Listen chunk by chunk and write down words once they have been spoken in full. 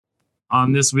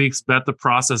On this week's Bet the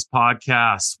Process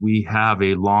podcast, we have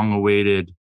a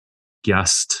long-awaited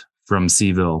guest from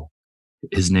Seaville.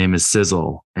 His name is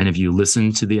Sizzle. And if you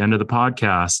listen to the end of the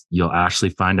podcast, you'll actually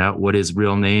find out what his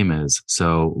real name is.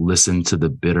 So listen to the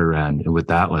bitter end. And with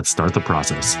that, let's start the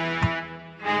process.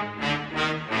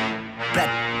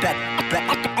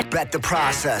 Bet the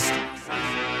process.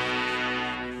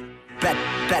 Bet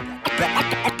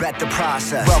the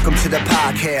process. Welcome to the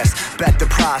podcast, Bet the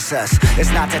Process.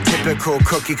 It's not that typical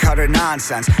cookie cutter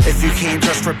nonsense. If you came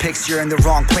just for picks, you're in the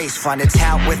wrong place. Find a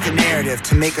tout with the narrative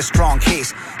to make a strong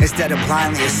case. Instead of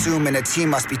blindly assuming a team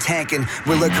must be tanking,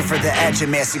 we're looking for the edge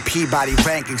in Massey Peabody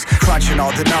rankings. Crunching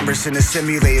all the numbers in a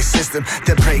simulated system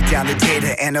that break down the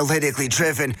data, analytically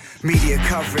driven. Media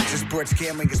coverage of sports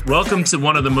gambling is... Welcome to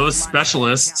one of the most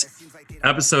specialist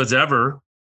episodes ever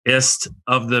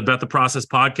of the Bet the Process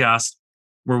podcast,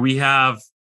 where we have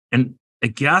a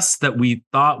guest that we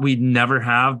thought we'd never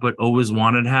have, but always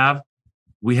wanted to have.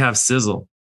 We have Sizzle.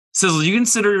 Sizzle, you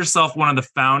consider yourself one of the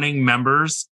founding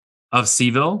members of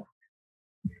Seaville?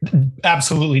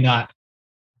 Absolutely not.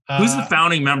 Who's the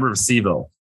founding member of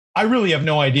Seaville? I really have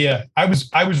no idea. I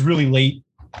was really late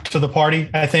to the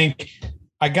party. I think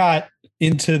I got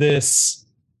into this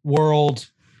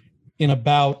world in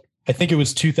about, I think it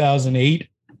was 2008.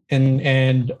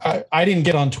 And I didn't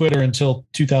get on Twitter until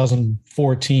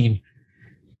 2014.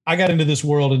 I got into this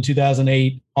world in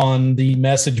 2008 on the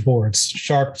message boards,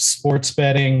 Sharp Sports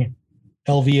Betting,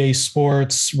 LVA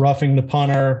Sports, Roughing the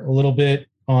Punter, a little bit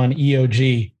on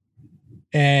EOG.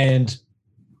 And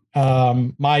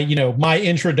my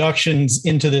introductions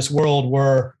into this world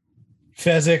were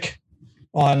Fezzik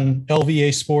on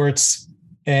LVA Sports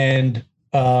and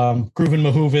Groovin'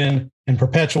 Mahooven and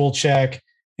Perpetual Check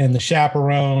and the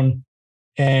Chaperone,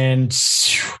 and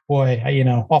boy,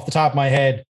 off the top of my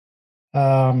head,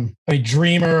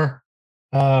 Dreamer.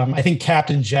 I think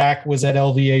Captain Jack was at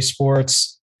LVA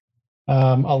Sports.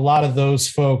 A lot of those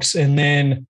folks, and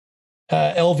then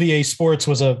LVA Sports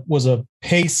was a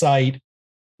pay site.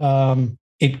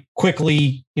 It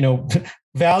quickly,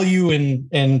 value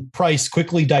and price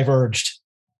quickly diverged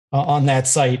on that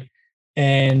site,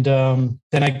 and then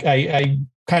I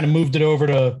kind of moved it over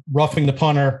to Roughing the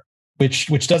Punter,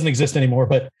 which doesn't exist anymore,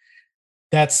 but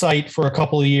that site for a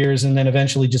couple of years, and then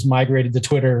eventually just migrated to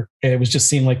Twitter. It was just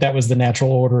seemed like that was the natural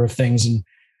order of things. And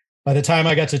by the time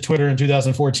I got to Twitter in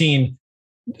 2014,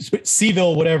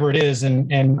 Seaville, whatever it is,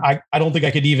 and I don't think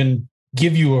I could even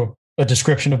give you a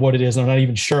description of what it is. I'm not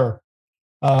even sure.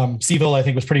 Seaville, I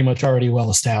think, was pretty much already well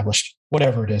established,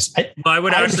 whatever it is. I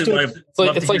would actually.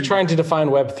 It's like trying to define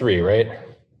Web3, right?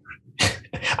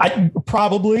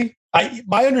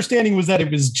 My understanding was that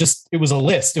it was a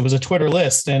list. It was a Twitter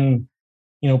list, and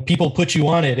people put you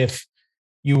on it if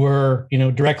you were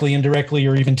directly, indirectly,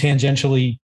 or even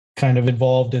tangentially kind of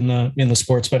involved in the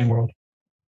sports betting world.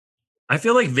 I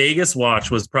feel like Vegas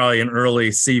Watch was probably an early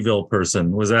Seaville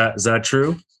person. Is that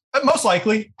true? Most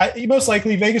likely.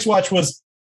 Vegas Watch was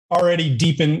already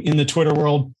deep in the Twitter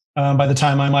world by the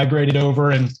time I migrated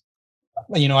over, and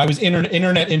I was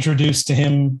internet introduced to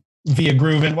him via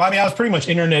Groovin. Well, I was pretty much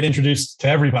internet introduced to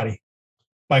everybody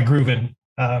by Groovin.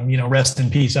 Rest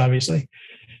in peace, obviously.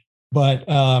 But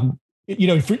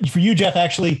for you, Jeff,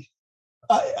 actually,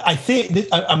 I think that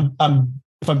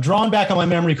if I'm drawing back on my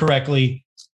memory correctly,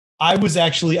 I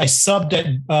subbed at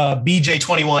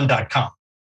bj21.com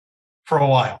for a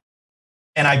while,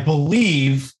 and I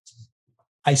believe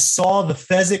I saw the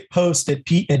Fezzik post at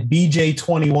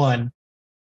BJ21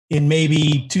 in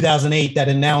maybe 2008 that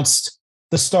announced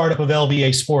the startup of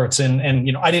LVA Sports. And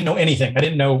I didn't know anything. I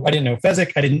didn't know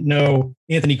Fezzik. I didn't know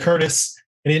Anthony Curtis.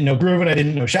 I didn't know Groovin. I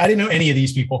didn't know any of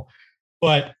these people,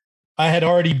 but I had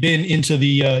already been into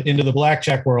the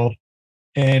blackjack world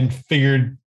and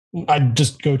figured I'd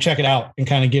just go check it out and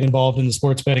kind of get involved in the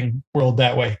sports betting world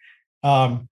that way.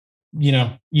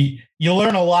 You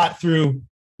learn a lot through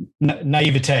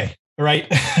naivete,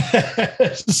 right?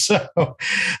 So,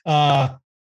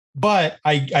 but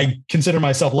I consider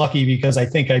myself lucky because I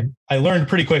think I learned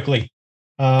pretty quickly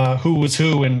who was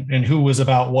who and who was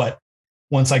about what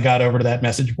once I got over to that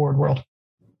message board world.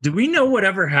 Do we know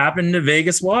whatever happened to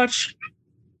Vegas Watch?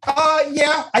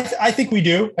 Yeah, I think we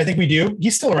do.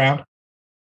 He's still around.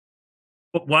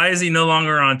 But why is he no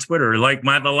longer on Twitter? Like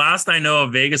the last I know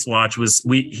of Vegas Watch was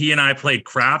he and I played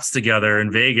craps together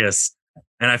in Vegas,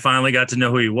 and I finally got to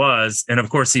know who he was. And of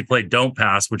course, he played Don't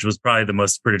Pass, which was probably the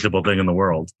most predictable thing in the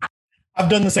world. I've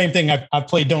done the same thing. I've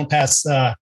played Don't Pass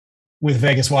with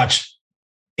Vegas Watch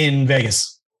in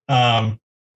Vegas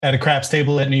at a craps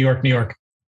table at New York,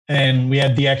 and we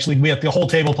had the whole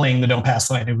table playing the Don't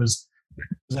Pass line. It was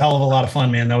a hell of a lot of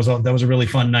fun, man. That was a really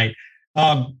fun night.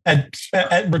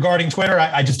 Regarding Twitter,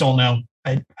 I just don't know.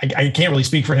 I can't really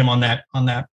speak for him on that.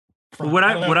 What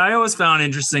I always found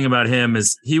interesting about him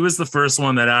is he was the first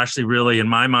one that actually really, in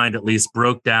my mind at least,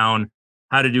 broke down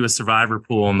how to do a survivor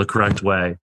pool in the correct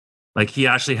way. Like he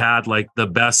actually had like the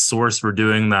best source for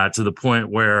doing that, to the point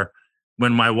where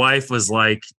when my wife was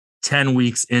like 10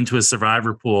 weeks into a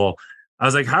survivor pool, I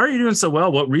was like, how are you doing so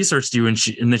well? What research do you? And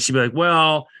then she'd be like,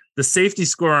 well, the safety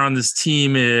score on this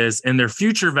team is, and their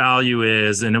future value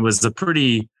is, and it was a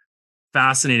pretty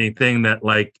fascinating thing that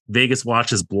like Vegas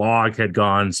Watch's blog had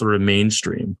gone sort of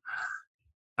mainstream.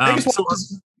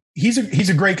 He's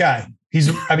a great guy. He's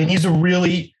a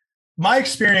really, my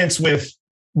experience with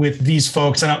these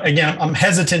folks, and I'm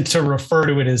hesitant to refer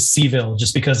to it as Seville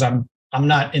just because I'm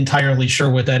not entirely sure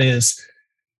what that is.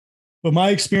 But my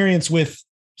experience with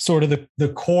sort of the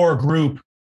core group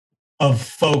of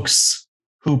folks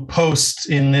who post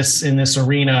in this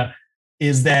arena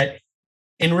is that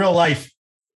in real life,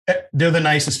 they're the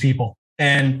nicest people,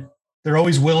 and they're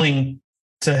always willing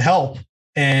to help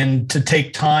and to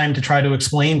take time to try to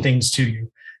explain things to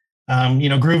you.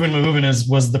 Groovin Movin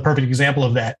was the perfect example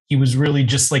of that. He was really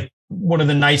just like one of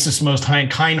the nicest, most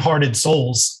kind-hearted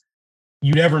souls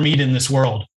you'd ever meet in this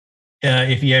world.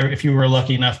 If you were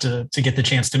lucky enough to get the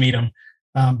chance to meet him.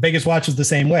 Vegas Watch is the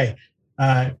same way.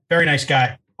 Very nice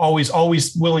guy. Always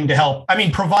willing to help. I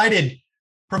mean, provided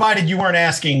you weren't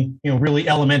asking, really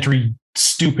elementary,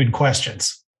 stupid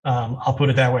questions. I'll put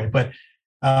it that way. But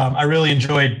I really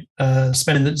enjoyed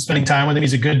spending time with him.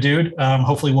 He's a good dude.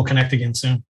 Hopefully we'll connect again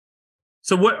soon.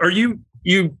 So what are you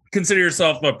consider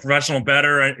yourself a professional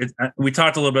bettor? We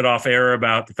talked a little bit off air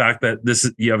about the fact that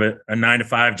you have a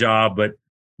 9-to-5 job, but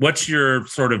what's your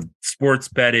sort of sports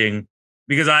betting?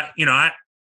 Because I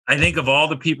think of all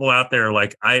the people out there,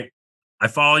 like I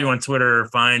follow you on Twitter,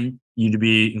 find you to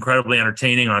be incredibly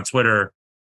entertaining on Twitter,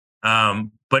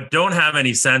 but don't have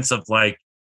any sense of like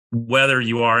whether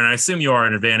you are, and I assume you are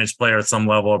an advantage player at some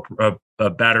level, a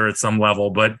bettor at some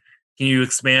level, but can you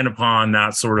expand upon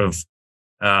that sort of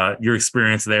your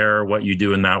experience there, what you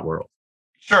do in that world?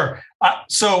 Sure.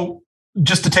 So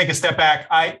just to take a step back,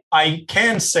 I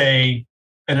can say,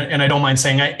 and I don't mind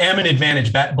saying, I am an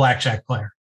advantage blackjack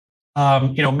player.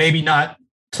 Maybe not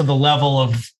to the level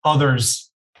of others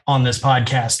on this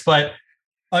podcast, but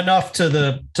enough to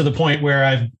the point where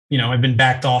I've been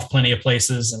backed off plenty of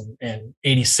places and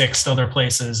 86th other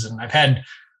places, and I've had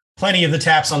plenty of the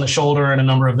taps on the shoulder and a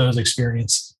number of those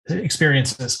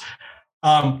experiences.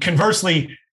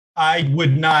 Conversely, I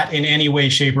would not in any way,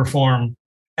 shape, or form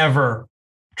ever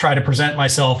try to present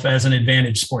myself as an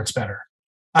advantage sports bettor.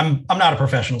 I'm not a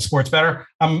professional sports bettor.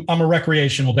 I'm a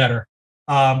recreational bettor.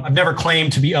 I've never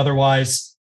claimed to be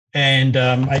otherwise. And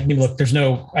I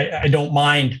don't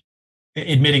mind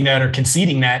admitting that or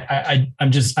conceding that.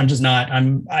 I'm just not.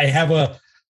 I have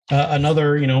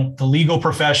another, the legal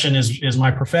profession is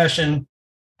my profession.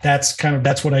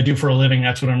 That's what I do for a living.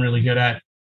 That's what I'm really good at.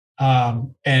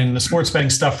 And the sports betting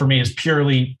stuff for me is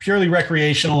purely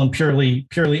recreational and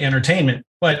purely entertainment.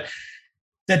 But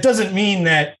that doesn't mean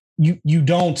that you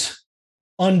don't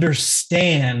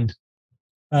understand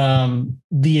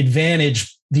the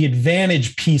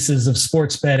advantage pieces of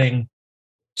sports betting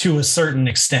to a certain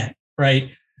extent, right?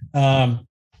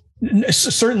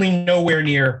 Certainly nowhere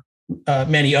near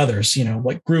many others,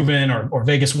 like Groovin or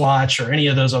Vegas Watch or any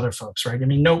of those other folks, right? I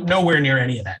mean, nowhere near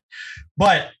any of that.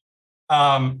 But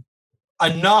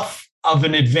enough of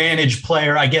an advantage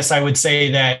player, I guess I would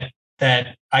say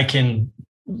that I can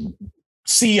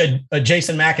see a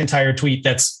Jason McIntyre tweet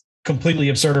that's completely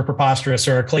absurd or preposterous,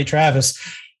 or a Clay Travis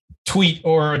tweet,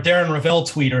 or a Darren Ravel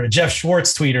tweet, or a Jeff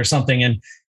Schwartz tweet or something.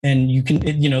 And you can,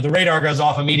 the radar goes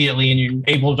off immediately, and you're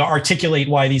able to articulate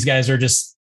why these guys are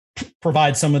just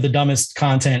provide some of the dumbest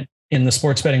content in the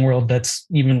sports betting world that's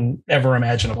even ever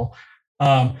imaginable.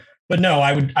 But no,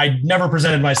 I never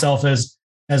presented myself as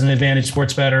an advantage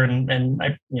sports bettor, and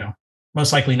I,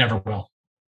 most likely never will.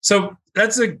 So I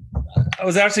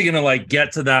was actually going to like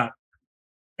get to that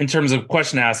in terms of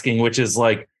question asking, which is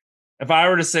like, if I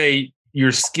were to say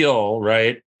your skill,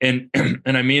 right? And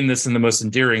I mean this in the most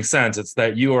endearing sense, it's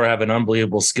that you have an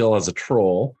unbelievable skill as a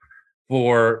troll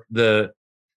for the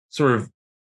sort of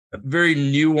very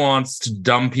nuanced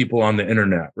dumb people on the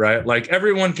internet, right? Like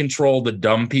everyone can troll the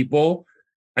dumb people.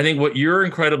 I think what you're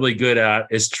incredibly good at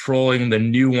is trolling the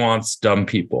nuanced dumb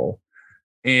people.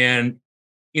 And,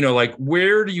 like,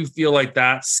 where do you feel like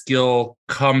that skill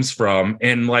comes from?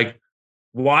 And like,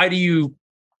 why do you,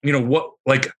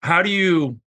 how do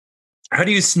you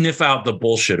sniff out the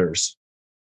bullshitters?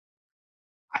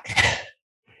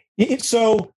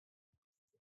 So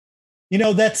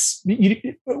that's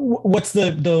what's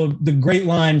the great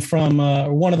line from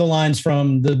one of the lines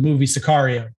from the movie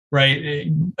Sicario, right?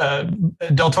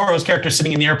 Del Toro's character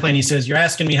sitting in the airplane, he says, "You're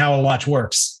asking me how a watch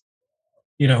works.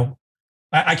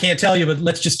 I can't tell you, but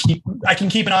I can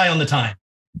keep an eye on the time."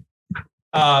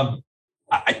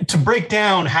 To break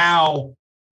down how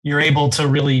you're able to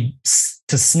really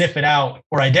to sniff it out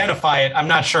or identify it, I'm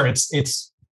not sure.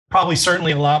 It's probably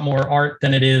certainly a lot more art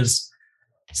than it is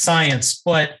science,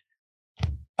 but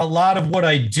a lot of what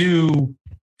I do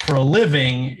for a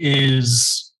living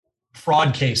is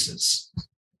fraud cases.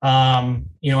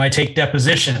 I take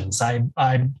depositions. I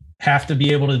have to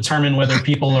be able to determine whether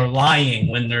people are lying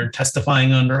when they're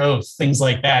testifying under oath, things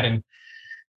like that. And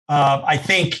I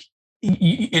think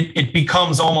it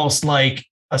becomes almost like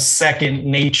a second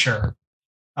nature.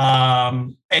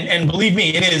 And believe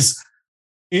me,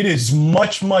 it is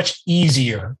much, much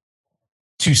easier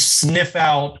to sniff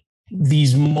out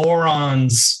these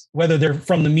morons, whether they're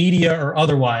from the media or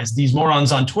otherwise, these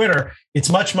morons on Twitter. It's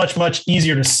much, much, much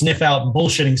easier to sniff out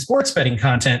bullshitting sports betting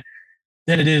content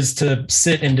than it is to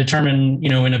sit and determine,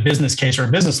 in a business case or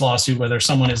a business lawsuit, whether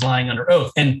someone is lying under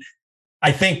oath. And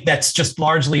I think that's just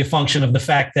largely a function of the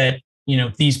fact that,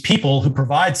 these people who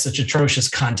provide such atrocious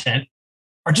content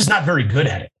are just not very good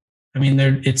at it. I mean,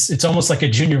 it's almost like a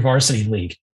junior varsity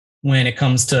league when it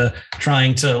comes to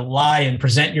trying to lie and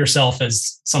present yourself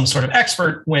as some sort of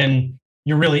expert when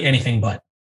you're really anything but.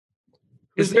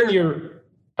 I was going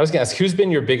to ask, who's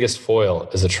been your biggest foil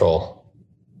as a troll?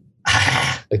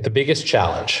 Like the biggest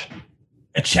challenge?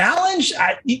 A challenge?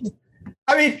 I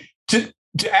mean, to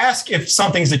ask if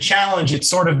something's a challenge, it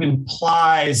sort of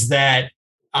implies that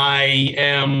I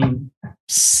am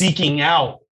seeking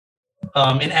out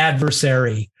an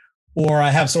adversary, or I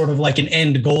have sort of like an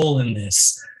end goal in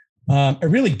this. I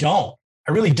really don't.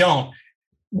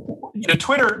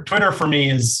 Twitter for me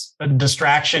is a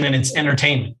distraction and it's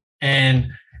entertainment. And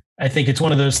I think it's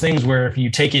one of those things where if you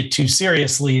take it too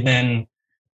seriously, then,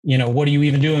 what are you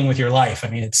even doing with your life? I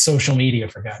mean, it's social media,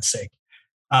 for God's sake.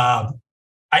 I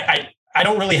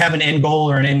don't really have an end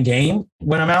goal or an end game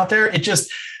when I'm out there. It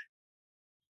just,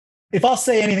 if I'll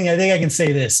say anything, I think I can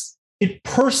say this. It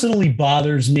personally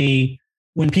bothers me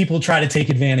when people try to take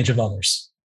advantage of others.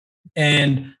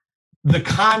 And the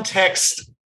context,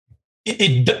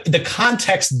 the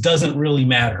context doesn't really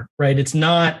matter, right? It's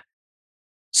not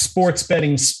sports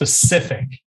betting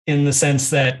specific in the sense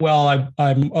that, well,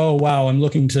 I'm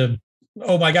looking to,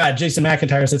 oh my God, Jason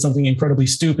McIntyre said something incredibly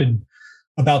stupid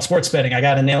about sports betting. I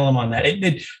got to nail him on that.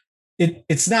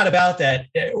 It's not about that.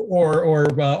 Or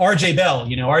RJ Bell,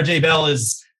 RJ Bell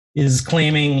is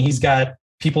claiming he's got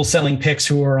people selling picks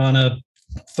who are on a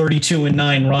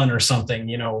 32-9 run or something,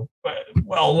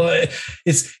 well,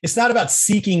 it's not about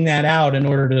seeking that out in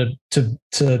order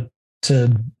to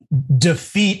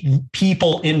defeat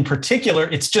people in particular.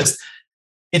 It's just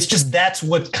that's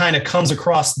what kind of comes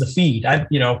across the feed. I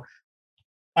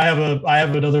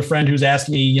have another friend who's asked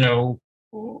me, look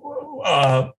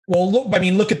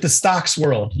at the stocks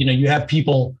world. You have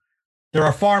people, there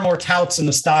are far more touts in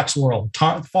the stocks world,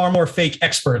 far more fake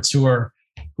experts who are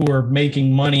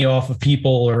making money off of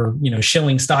people or,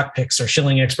 shilling stock picks or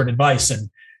shilling expert advice.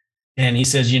 And he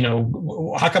says,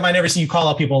 how come I never see you call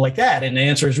out people like that? And the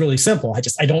answer is really simple.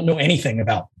 I don't know anything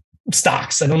about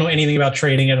stocks. I don't know anything about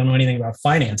trading. I don't know anything about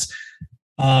finance.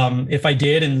 If I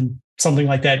did and something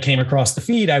like that came across the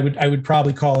feed, I would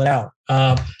probably call it out.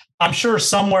 I'm sure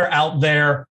somewhere out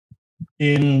there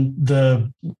in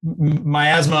the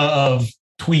miasma of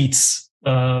tweets,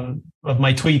 of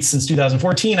my tweets since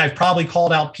 2014, I've probably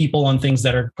called out people on things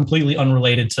that are completely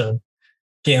unrelated to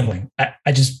gambling. I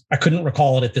couldn't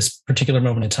recall it at this particular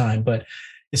moment in time, but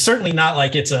it's certainly not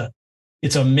like it's a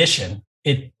mission.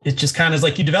 It just kind of is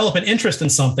like you develop an interest in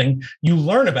something, you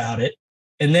learn about it.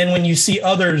 And then when you see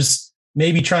others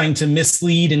maybe trying to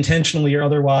mislead intentionally or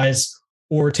otherwise,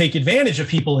 or take advantage of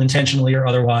people intentionally or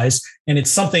otherwise, and it's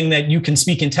something that you can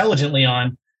speak intelligently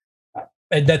on,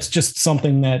 that's just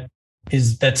something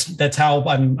that's how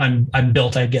I'm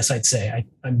built, I guess I'd say.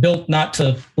 I'm built not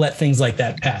to let things like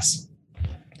that pass.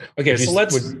 Okay, so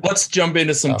let's jump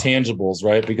into some tangibles,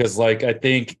 right? Because I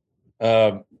think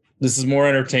this is more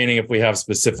entertaining if we have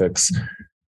specifics.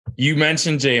 You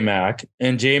mentioned J-Mac,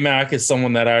 and J-Mac is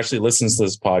someone that actually listens to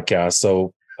this podcast.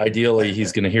 So ideally,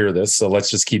 he's going to hear this. So let's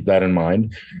just keep that in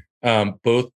mind,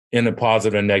 both in a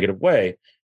positive and negative way.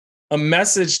 A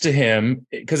message to him,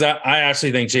 because I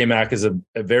actually think J-Mac is a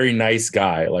very nice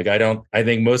guy. I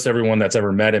think most everyone that's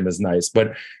ever met him is nice,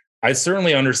 but I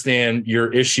certainly understand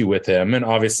your issue with him. And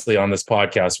obviously on this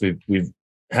podcast, we've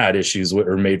had issues with,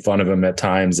 or made fun of him at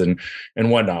times and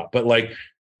whatnot. But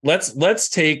let's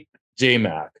take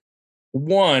JMac.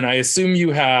 One, I assume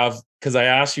you have, because I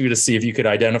asked you to see if you could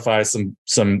identify some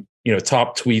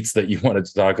top tweets that you wanted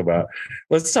to talk about.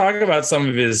 Let's talk about some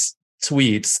of his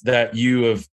tweets that you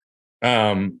have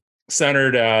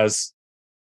centered as,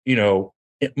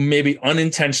 maybe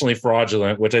unintentionally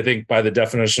fraudulent, which I think by the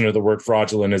definition of the word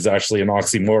fraudulent is actually an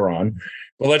oxymoron.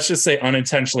 But let's just say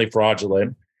unintentionally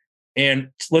fraudulent. And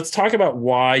let's talk about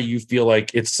why you feel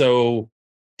like it's so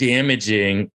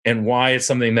damaging and why it's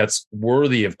something that's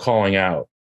worthy of calling out.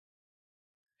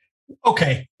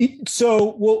 Okay.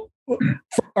 So, all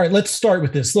right, let's start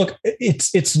with this. Look,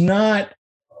 it's not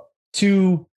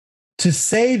to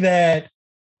say that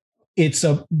it's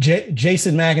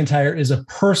Jason McIntyre is a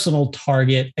personal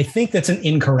target. I think that's an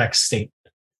incorrect statement.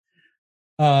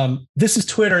 This is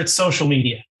Twitter. It's social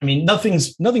media. I mean,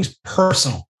 nothing's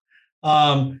personal.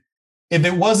 If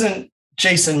it wasn't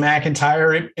Jason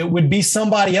McIntyre, it would be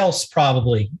somebody else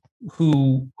probably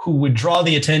who would draw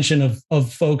the attention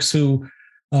of folks who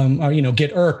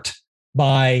get irked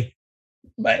by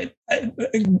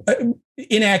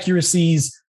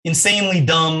inaccuracies, insanely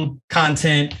dumb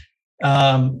content,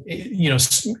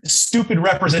 stupid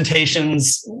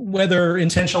representations, whether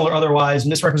intentional or otherwise,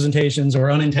 misrepresentations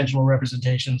or unintentional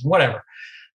representations, whatever.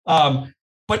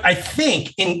 But I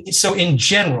think in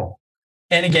general,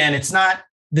 and again,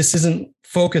 this isn't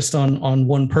focused on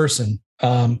one person.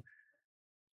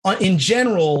 In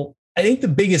general, I think the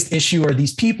biggest issue are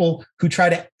these people who try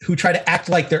to act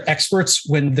like they're experts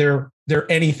when they're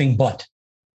anything but.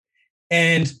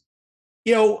 And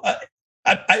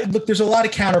look, there's a lot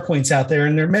of counterpoints out there,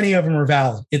 and many of them are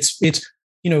valid. It's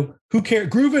who cares?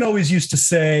 Grooven always used to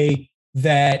say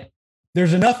that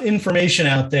there's enough information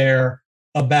out there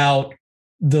about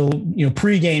the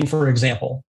pregame, for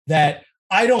example, that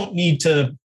I don't need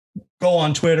to go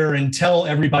on Twitter and tell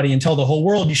everybody and tell the whole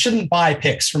world you shouldn't buy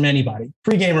picks from anybody,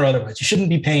 pregame or otherwise. You shouldn't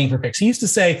be paying for picks. He used to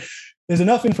say there's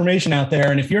enough information out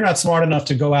there, and if you're not smart enough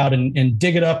to go out and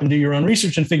dig it up and do your own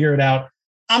research and figure it out,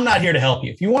 I'm not here to help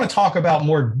you. If you want to talk about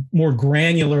more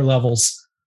granular levels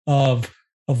of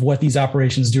what these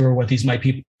operations do or what these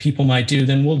people might do,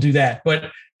 then we'll do that.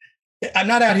 But I'm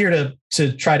not out here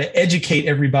to try to educate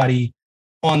everybody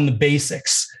on the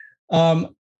basics. But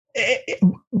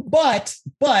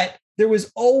there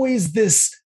was always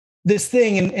this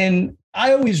thing, and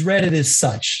I always read it as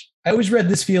such. I always read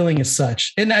this feeling as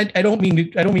such. And I don't mean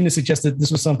to suggest that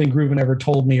this was something Grooven ever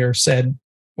told me or said,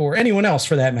 or anyone else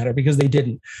for that matter, because they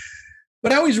didn't.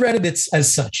 But I always read it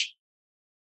as such.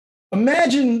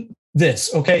 Imagine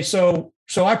this. Okay, so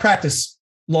I practice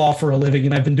law for a living,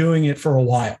 and I've been doing it for a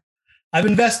while. I've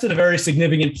invested a very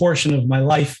significant portion of my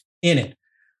life in it.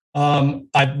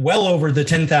 I've well over the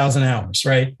 10,000 hours,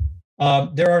 right?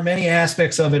 There are many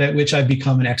aspects of it at which I've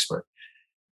become an expert.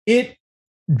 It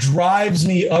drives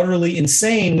me utterly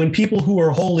insane when people who are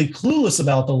wholly clueless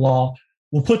about the law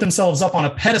will put themselves up on a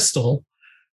pedestal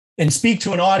and speak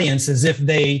to an audience as if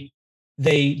they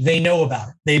know about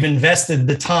it. They've invested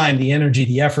the time, the energy,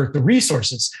 the effort, the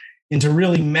resources into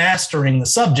really mastering the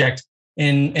subject.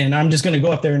 And I'm just going to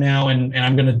go up there now and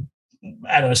I'm going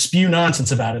to, spew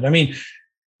nonsense about it. I mean,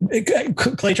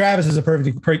 Clay Travis is a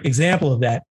perfect example of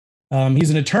that. He's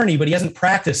an attorney, but he hasn't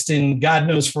practiced in God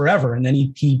knows forever. And then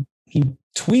he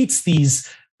tweets these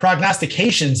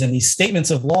prognostications and these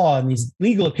statements of law and these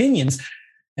legal opinions.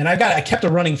 And I kept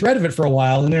a running thread of it for a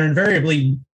while, and they're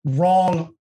invariably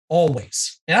wrong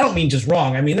always. And I don't mean just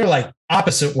wrong. I mean, they're like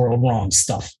opposite world wrong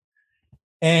stuff.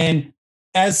 And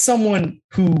as someone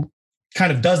who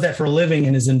kind of does that for a living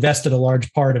and has invested a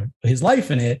large part of his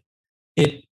life in it,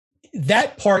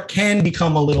 that part can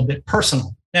become a little bit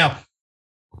personal. Now,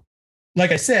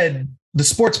 like I said, the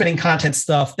sports betting content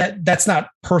stuff, that's not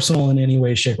personal in any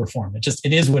way, shape, or form.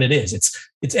 It is what it is.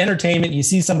 It's entertainment. You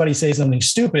see somebody say something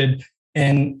stupid,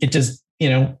 and it just,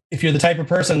 if you're the type of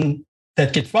person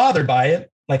that gets bothered by it,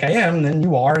 like I am, then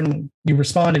you are, and you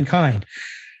respond in kind.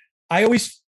 I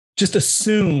always just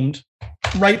assumed,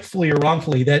 rightfully or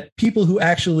wrongfully, that people who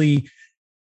actually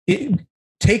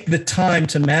take the time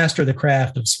to master the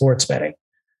craft of sports betting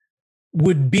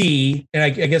would be, and I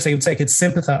guess I would say I could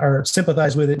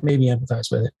sympathize with it, maybe empathize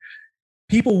with it.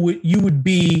 You would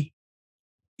be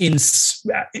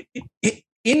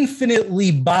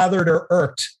infinitely bothered or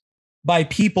irked by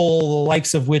people the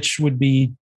likes of which would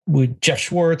Jeff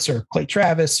Schwartz or Clay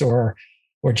Travis or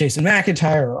Jason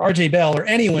McIntyre or RJ Bell or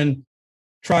anyone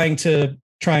trying to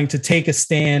take a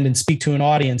stand and speak to an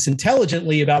audience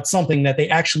intelligently about something that they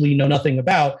actually know nothing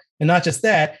about. And not just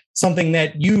that, something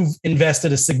that you've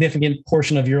invested a significant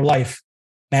portion of your life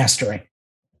mastering,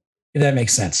 if that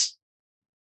makes sense.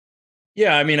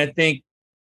 Yeah. I mean, I think,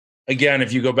 again,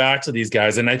 if you go back to these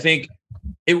guys, and I think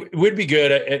it would be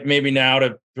good at maybe now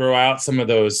to throw out some of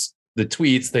the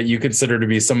tweets that you consider to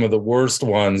be some of the worst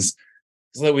ones,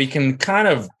 so that we can kind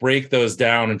of break those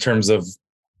down in terms of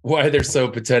why they're so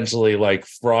potentially like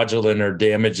fraudulent or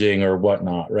damaging or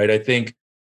whatnot, right? I think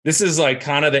this is like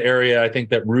kind of the area I think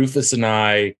that Rufus and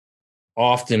I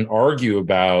often argue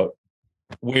about,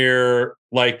 where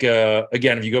like,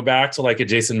 again, if you go back to like a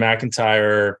Jason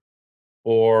McIntyre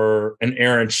or an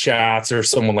Aaron Schatz or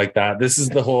someone like that, this is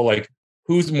the whole, like,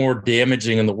 who's more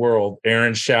damaging in the world,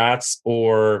 Aaron Schatz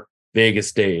or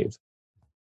Vegas Dave?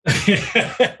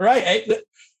 Right.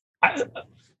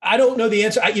 I don't know the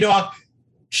answer.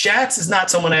 Schatz is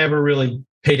not someone I ever really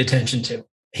paid attention to.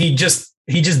 He just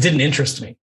didn't interest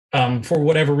me for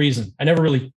whatever reason. I never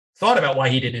really thought about why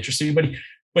he didn't interest me,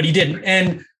 but he didn't.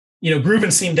 And, Grubin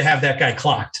seemed to have that guy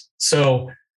clocked.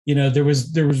 So, there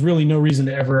was really no reason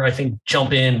to ever, I think,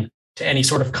 jump in to any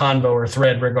sort of convo or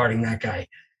thread regarding that guy.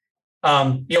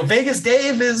 Vegas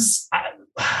Dave is,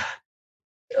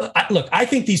 look, I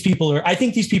think these people are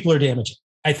damaging.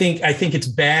 I think it's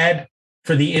bad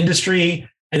for the industry.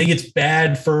 I think it's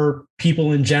bad for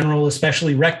people in general,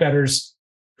 especially rec bettors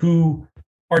who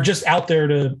are just out there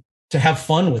to have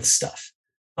fun with stuff.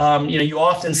 You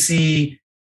often see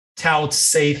touts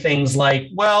say things like,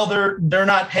 well, they're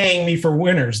not paying me for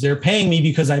winners. They're paying me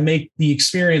because I make the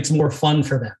experience more fun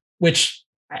for them, which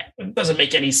doesn't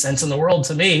make any sense in the world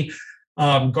to me.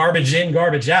 Garbage in,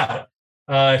 garbage out.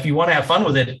 If you want to have fun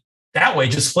with it that way,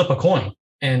 just flip a coin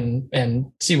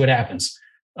and see what happens.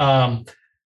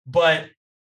 But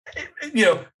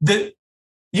you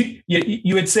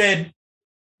had said,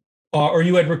 or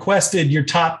you had requested your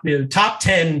top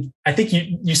 10. I think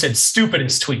you said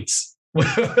stupidest tweets.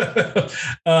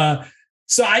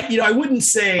 So I wouldn't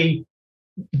say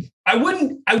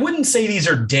these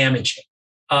are damaging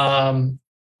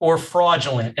or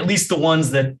fraudulent. At least the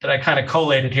ones that I kind of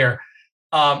collated here.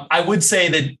 I would say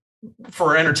that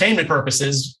for entertainment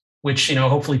purposes, which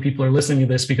hopefully people are listening to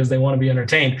this because they want to be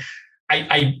entertained.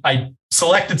 I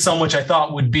selected some which I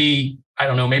thought would be, I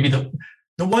don't know, maybe the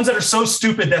ones that are so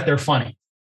stupid that they're funny.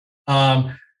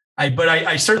 But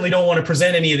I certainly don't want to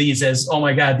present any of these as, oh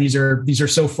my God, these are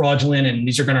so fraudulent and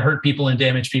these are going to hurt people and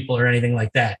damage people or anything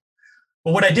like that.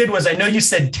 But what I did was, I know you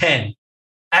said 10,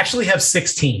 I actually have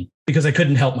 16 because I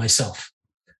couldn't help myself.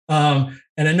 And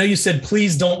I know you said,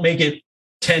 please don't make it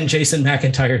 10 Jason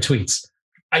McIntyre tweets.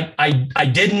 I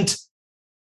didn't.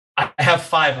 I have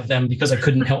 5 of them because I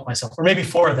couldn't help myself, or maybe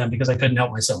 4 of them because I couldn't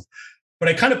help myself. But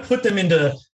I kind of put them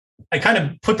into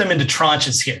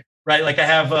tranches here, right? Like I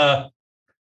have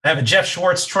a Jeff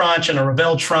Schwartz tranche and a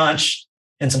Ravel tranche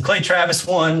and some Clay Travis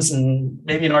ones and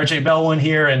maybe an RJ Bell one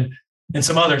here and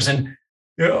some others. And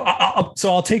so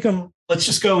I'll take them. Let's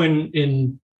just go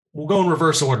we'll go in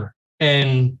reverse order.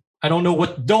 And I don't know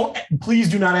please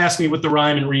do not ask me what the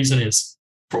rhyme and reason is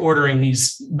for ordering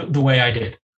these the way I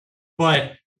did.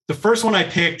 But the first one I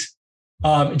picked,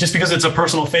 just because it's a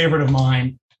personal favorite of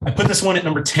mine, I put this one at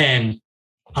number 10.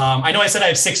 I know I said I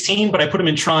have 16, but I put them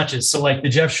in tranches. So like the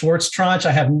Jeff Schwartz tranche,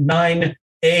 I have 9A,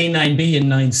 9B, and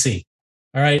 9C.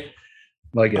 All right.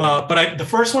 Like it. But the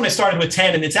first one I started with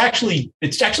 10, and it's actually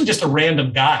just a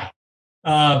random guy.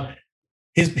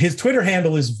 His Twitter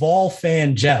handle is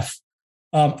VolFanJeff.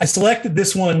 I selected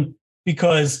this one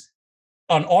because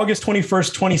on August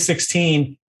 21st,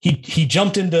 2016, he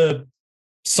jumped into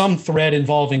some thread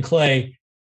involving Clay,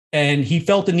 and he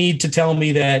felt the need to tell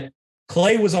me that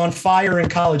Clay was on fire in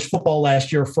college football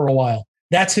last year for a while.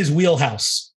 That's his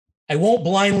wheelhouse. I won't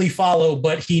blindly follow,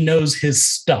 but he knows his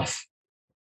stuff.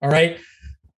 All right.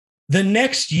 The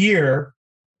next year,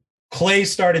 Clay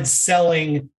started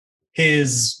selling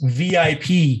his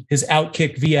VIP, his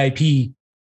Outkick VIP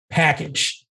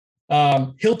package.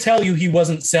 He'll tell you he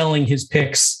wasn't selling his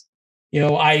picks.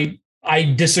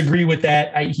 I disagree with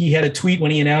that. He had a tweet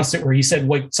when he announced it where he said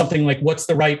something like, "What's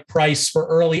the right price for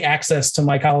early access to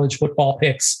my college football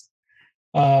picks?"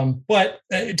 But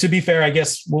to be fair, I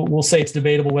guess we'll say it's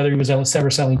debatable whether he was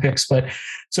ever selling picks. But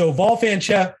so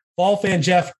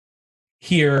VolFanJeff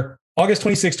here, August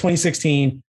 26,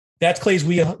 2016. That's Clay's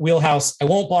wheelhouse. I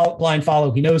won't blind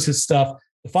follow. He knows his stuff.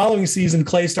 The following season,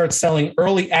 Clay starts selling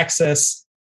early access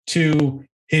to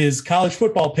his college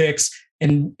football picks,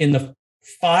 and in the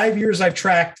 5 years I've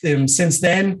tracked him since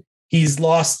then, he's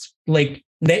lost like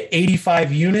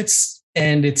 85 units,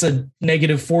 and it's a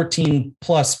negative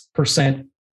 14+%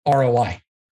 ROI.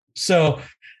 So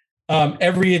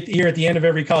every year at the end of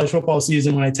every college football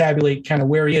season, when I tabulate kind of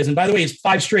where he is, and by the way, it's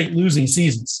 5 straight losing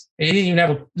seasons. He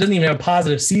doesn't even have a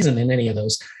positive season in any of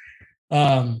those.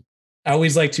 I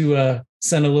always like to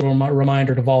send a little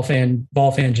reminder to Vol fan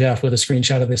Jeff with a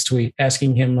screenshot of this tweet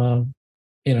asking him,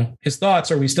 his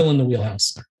thoughts. Are we still in the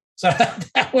wheelhouse? So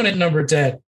that one at number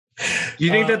 10. Do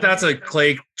you think that's a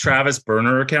Clay Travis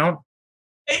burner account?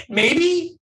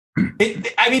 Maybe.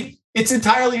 It's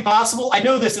entirely possible. I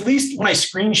know this, at least when I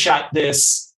screenshot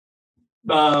this,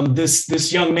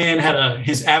 this young man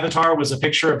his avatar was a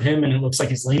picture of him and it looks like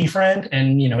his lady friend.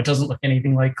 And, it doesn't look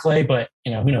anything like Clay, but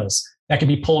who knows? That could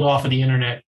be pulled off of the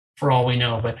internet for all we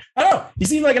know. But I don't know. He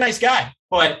seemed like a nice guy,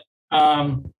 but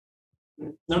no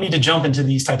need to jump into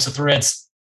these types of threads.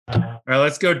 All right,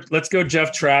 let's go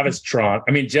Jeff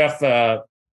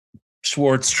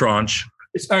Schwartz tranche.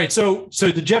 All right, so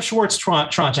the Jeff Schwartz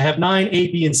tranche, I have 9,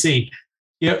 A, B, and C.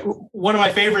 One of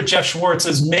my favorite Jeff Schwartz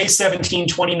is May 17,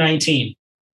 2019.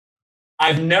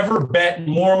 I've never bet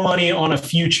more money on a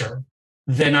future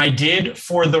than I did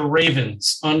for the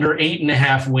Ravens under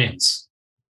 8.5 wins.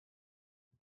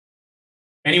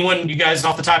 Anyone, you guys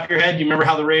off the top of your head, you remember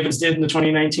how the Ravens did in the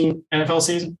 2019 NFL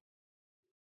season?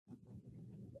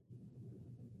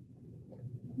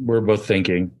 We're both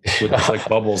thinking with like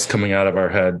bubbles coming out of our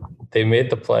head. They made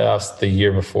the playoffs the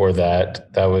year before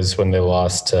that. That was when they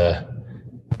lost to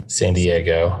San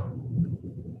Diego.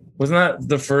 Wasn't that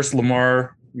the first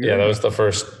Lamar year? Yeah, that was the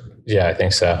first. Yeah, I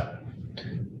think so.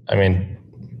 I mean,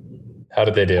 how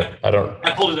did they do? I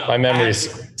pulled it up. My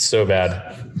memory's so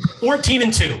bad.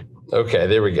 14-2. Okay,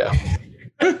 there we go.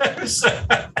 Is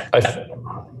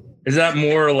that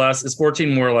more or less? Is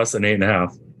 14 more or less than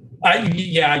 8.5?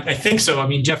 I think so. I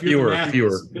mean, Jeff, fewer. You're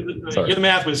the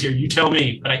math was here. You tell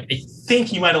me, but I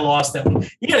think you might have lost that one.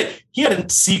 He had a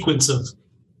sequence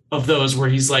of those where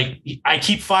he's like, I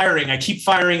keep firing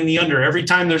the under. Every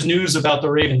time there's news about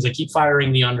the Ravens, I keep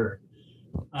firing the under.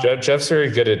 Jeff's very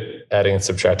good at adding and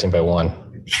subtracting by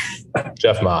one.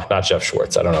 Jeff Ma, not Jeff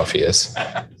Schwartz. I don't know if he is.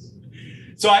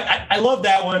 So I love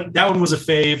that one. That one was a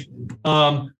fave.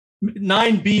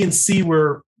 9, B, and C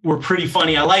were pretty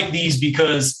funny. I like these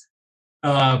because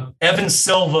Evan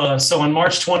Silva. So on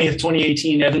March 20th,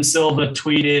 2018, Evan Silva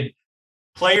tweeted,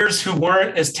 players who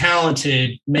weren't as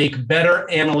talented make better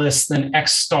analysts than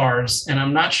X stars. And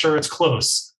I'm not sure it's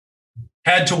close.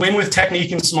 Had to win with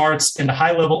technique and smarts and a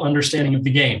high level understanding of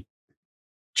the game.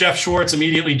 Jeff Schwartz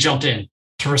immediately jumped in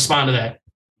to respond to that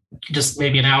just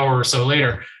maybe an hour or so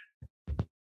later,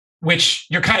 which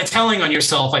you're kind of telling on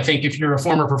yourself, I think, if you're a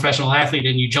former professional athlete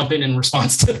and you jump in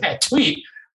response to that tweet.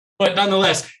 But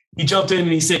nonetheless, he jumped in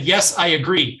and he said, yes, I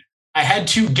agree. I had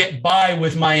to get by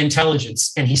with my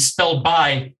intelligence. And he spelled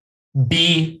by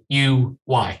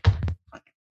B-U-Y.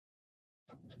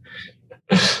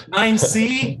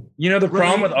 9C. The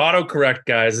problem with autocorrect,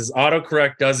 guys, is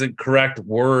autocorrect doesn't correct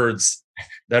words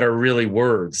that are really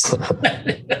words.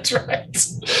 That's right.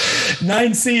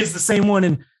 9C is the same one.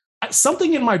 And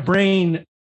something in my brain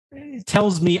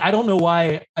tells me, I don't know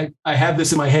why I have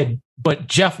this in my head, but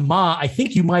Jeff Ma, I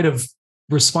think you might have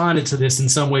responded to this in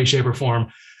some way, shape, or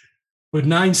form. But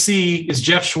 9C is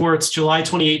Jeff Schwartz, July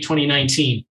 28,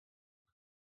 2019.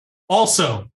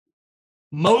 Also,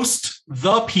 most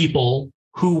the people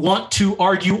who want to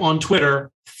argue on Twitter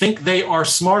think they are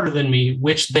smarter than me,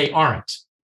 which they aren't.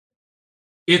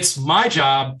 It's my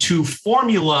job to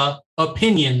formula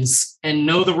opinions and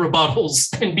know the rebuttals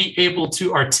and be able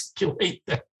to articulate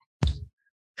them.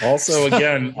 Also,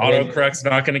 again, autocorrect's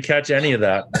not going to catch any of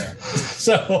that.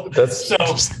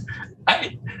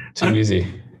 Too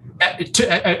easy.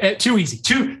 Too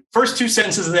easy. First two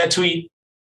sentences of that tweet,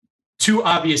 two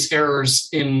obvious errors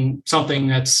in something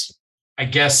that's, I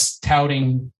guess,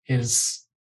 touting his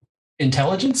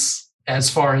intelligence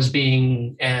as far as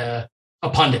being a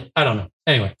pundit. I don't know.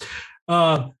 Anyway.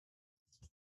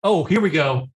 Here we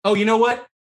go. Oh, you know what?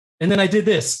 And then I did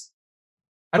this.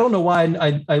 I don't know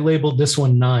why I labeled this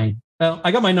one 9. Well,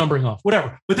 I got my numbering off,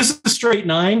 whatever. But this is a straight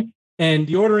 9, and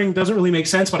the ordering doesn't really make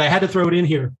sense, but I had to throw it in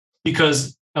here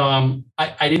because I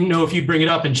didn't know if you'd bring it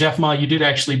up. And Jeff Ma, you did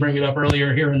actually bring it up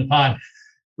earlier here in the pod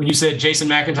when you said Jason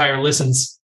McIntyre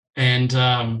listens. And,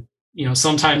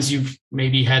 sometimes you've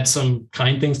maybe had some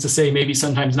kind things to say, maybe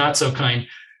sometimes not so kind.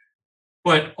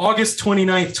 But August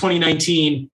 29th,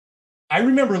 2019, I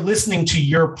remember listening to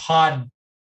your pod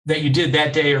that you did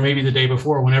that day or maybe the day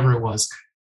before, whenever it was.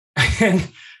 And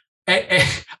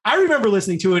I remember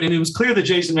listening to it, and it was clear that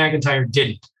Jason McIntyre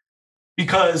didn't,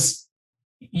 because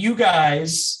you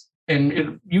guys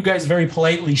very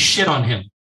politely shit on him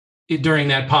during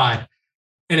that pod.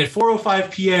 And at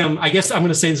 4:05 p.m., I guess I'm going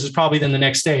to say this is probably then the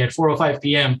next day at 4:05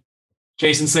 p.m.,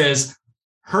 Jason says,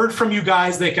 heard from you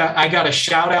guys that I got a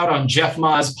shout out on Jeff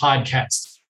Ma's podcast.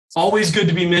 Always good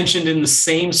to be mentioned in the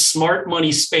same smart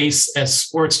money space as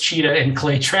Sports Cheetah and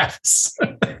Clay Travis.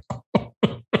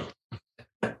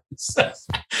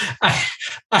 I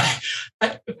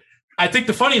think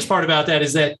the funniest part about that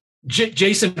is that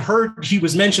Jason heard he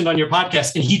was mentioned on your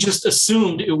podcast, and he just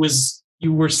assumed it was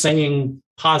you were saying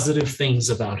positive things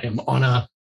about him on a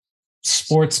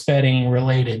sports betting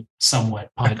related somewhat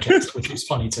podcast, which was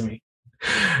funny to me.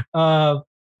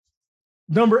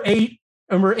 Number eight,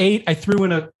 I threw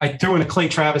in a Clay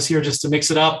Travis here just to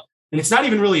mix it up. And it's not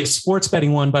even really a sports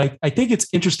betting one, but I think it's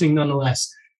interesting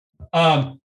nonetheless.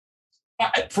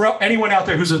 For anyone out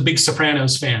there who's a big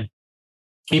Sopranos fan,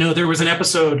 there was an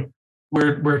episode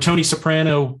where Tony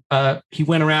Soprano, he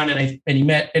went around and he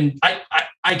met, and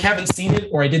I haven't seen it,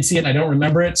 or I did see it and I don't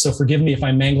remember it. So forgive me if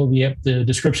I mangle the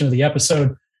description of the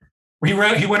episode. He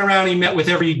went around and he met with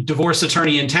every divorce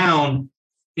attorney in town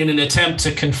in an attempt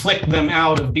to conflict them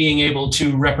out of being able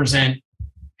to represent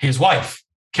his wife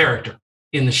character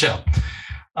in the show.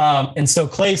 And so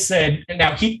Clay said,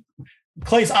 now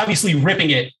Clay's obviously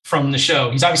ripping it from the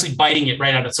show. He's obviously biting it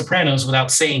right out of Sopranos without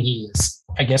saying he is,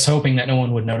 I guess, hoping that no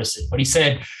one would notice it. But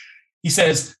he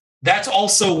says, that's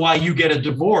also why you get a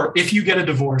divorce. If you get a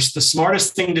divorce, the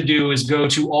smartest thing to do is go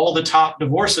to all the top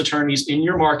divorce attorneys in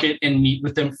your market and meet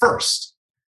with them first.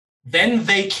 Then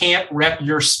they can't rep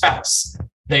your spouse.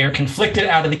 They are conflicted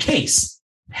out of the case.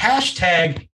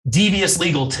 #devious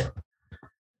legal tip.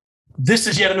 This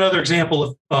is yet another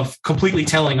example of completely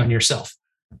telling on yourself.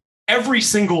 Every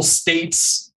single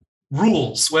state's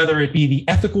rules, whether it be the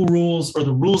ethical rules or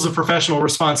the rules of professional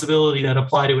responsibility that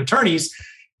apply to attorneys,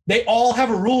 they all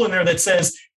have a rule in there that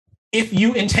says, if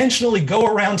you intentionally go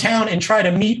around town and try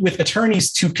to meet with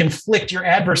attorneys to conflict your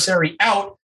adversary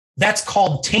out, that's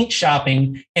called taint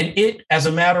shopping. And it, as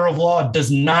a matter of law, does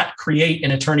not create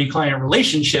an attorney-client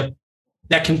relationship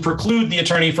that can preclude the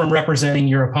attorney from representing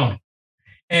your opponent.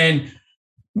 And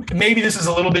maybe this is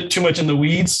a little bit too much in the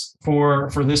weeds for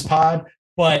this pod,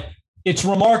 but it's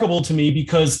remarkable to me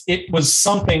because it was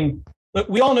something.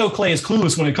 We all know Clay is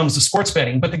clueless when it comes to sports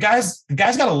betting, but the guy's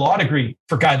got a law degree,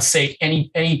 for God's sake. And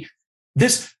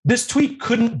this tweet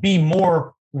couldn't be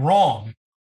more wrong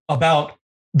about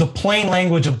the plain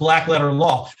language of black letter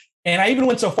law. And I even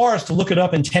went so far as to look it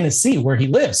up in Tennessee, where he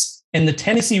lives. And the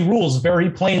Tennessee rules very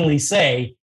plainly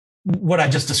say what I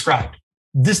just described.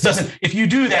 If you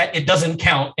do that, it doesn't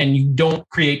count, and you don't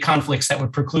create conflicts that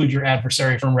would preclude your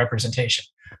adversary from representation.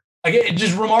 It's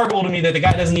just remarkable to me that the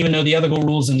guy doesn't even know the ethical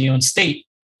rules in the own state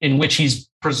in which he's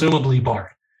presumably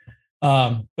barred.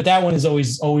 But that one has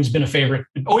always been a favorite.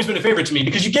 Always been a favorite to me,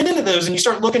 because you get into those and you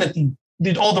start looking at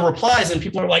all the replies, and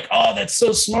people are like, "Oh, that's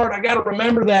so smart. I got to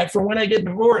remember that for when I get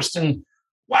divorced." And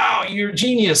wow, you're a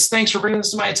genius. Thanks for bringing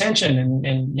this to my attention.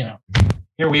 And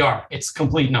here we are. It's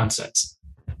complete nonsense.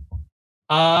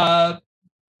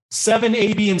 7,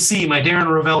 A, B, and C. My Darren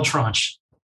Rovell tranche.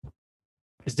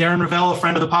 Is Darren Rovell a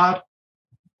friend of the pod?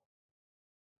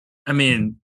 I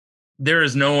mean, there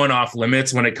is no one off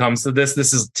limits when it comes to this.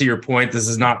 This is, to your point, this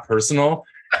is not personal.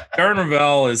 Darren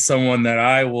Rovell is someone that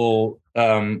I will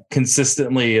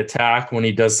consistently attack when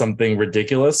he does something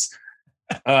ridiculous.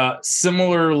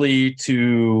 Similarly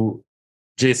to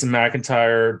Jason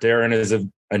McIntyre, Darren is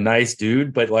a nice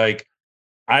dude, but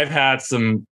I've had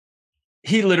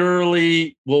he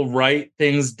literally will write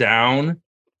things down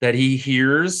that he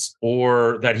hears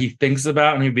or that he thinks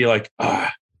about, and he'd be like,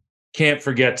 can't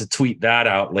forget to tweet that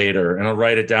out later. And I'll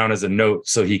write it down as a note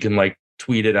so he can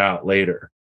tweet it out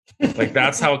later.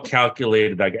 That's how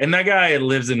calculated that guy. And that guy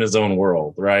lives in his own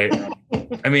world, right?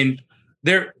 I mean,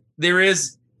 there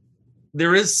is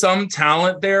some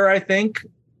talent there, I think,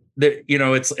 that,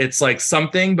 it's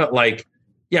something, but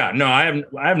yeah, no, I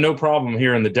have no problem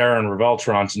hearing the Darren Rovell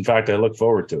tranche. In fact, I look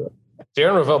forward to it.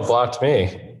 Darren Rovell blocked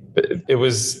me. It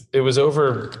was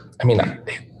over. I mean,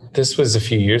 this was a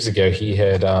few years ago. He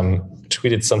had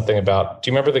tweeted something about.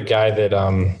 Do you remember the guy that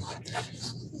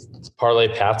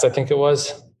Parlay Pats? I think it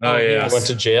was. Oh yeah, he went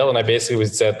to jail, and I basically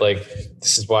said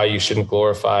this is why you shouldn't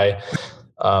glorify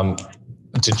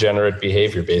degenerate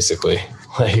behavior. Basically,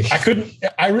 I couldn't.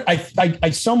 I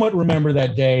somewhat remember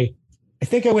that day. I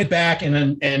think I went back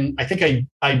and I think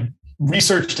I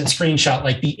researched and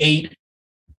screenshot the 8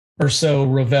 or so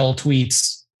Rovell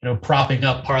tweets, propping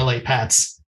up Parlay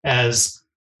Pats as,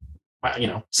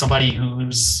 somebody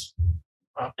who's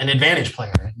an advantage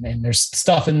player. And there's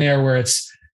stuff in there where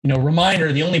it's,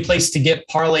 reminder, the only place to get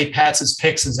Parlay Pats'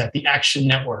 picks is at the Action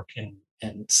Network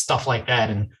and stuff like that.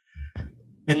 And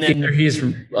then either he's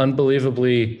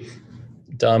unbelievably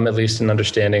dumb, at least in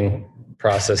understanding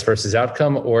process versus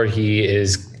outcome, or he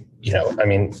is,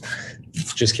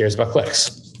 just cares about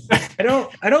clicks. I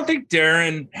don't think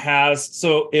Darren has.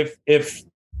 So if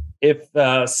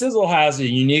Sizzle has a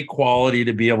unique quality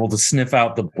to be able to sniff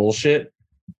out the bullshit,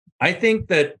 I think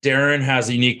that Darren has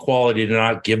a unique quality to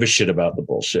not give a shit about the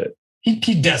bullshit.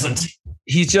 He doesn't.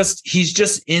 He's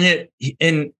just in it.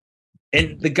 And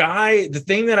the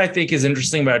thing that I think is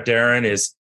interesting about Darren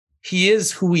is he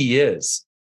is who he is.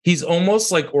 He's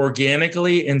almost like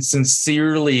organically and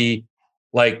sincerely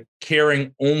like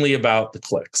caring only about the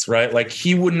clicks, right? Like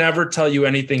he would never tell you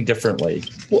anything differently.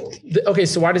 Well, okay.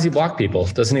 So why does he block people?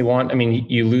 Doesn't he want, I mean,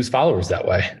 you lose followers that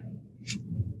way.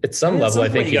 At some level, I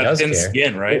think he does care.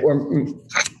 Skin, right?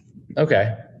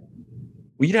 Okay.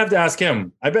 Well, you'd have to ask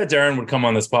him. I bet Darren would come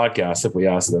on this podcast if we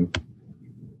asked him.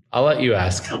 I'll let you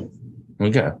ask.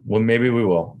 Okay. Well, maybe we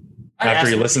will. After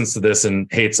he listens to this and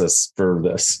hates us for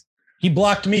this. He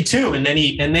blocked me too. And then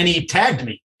he tagged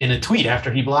me in a tweet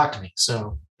after he blocked me.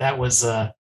 So that was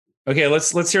okay.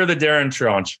 Let's hear the Darren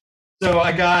tranche. So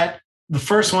I got the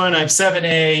first one. I have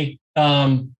 7A.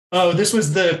 This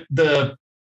was the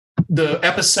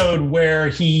episode where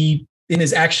he, in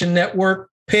his Action Network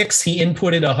picks, he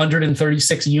inputted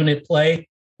 136 unit play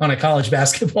on a college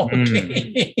basketball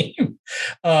game.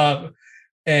 And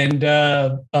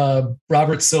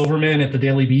Robert Silverman at the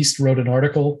Daily Beast wrote an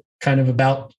article kind of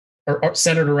about or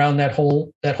centered around that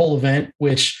whole event,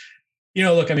 which, you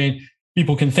know, look, I mean,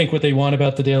 people can think what they want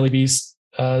about the Daily Beast.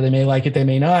 They may like it, they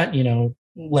may not, you know,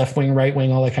 left wing, right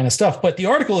wing, all that kind of stuff. But the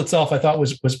article itself, I thought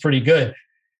was pretty good.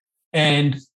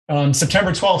 And on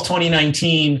September 12th,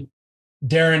 2019,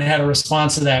 Darren had a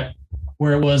response to that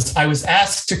where it was, I was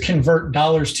asked to convert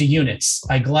dollars to units.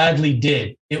 I gladly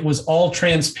did. It was all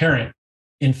transparent.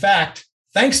 In fact,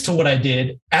 thanks to what I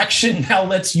did, Action now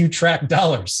lets you track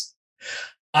dollars.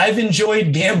 I've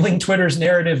enjoyed gambling Twitter's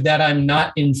narrative that I'm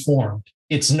not informed.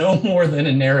 It's no more than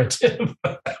a narrative.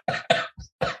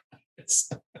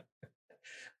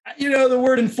 You know, the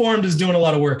word informed is doing a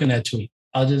lot of work in that tweet.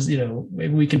 I'll just, you know,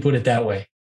 maybe we can put it that way.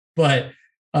 But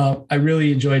I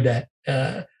really enjoyed that.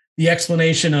 The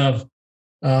explanation of,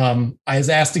 I was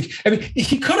asked to, I mean,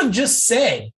 he could have just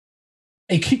said,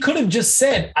 I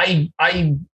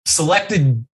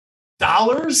selected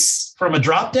dollars from a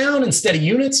drop down instead of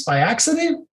units by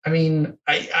accident. I mean,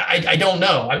 I don't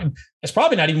know. That's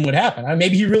probably not even what happened.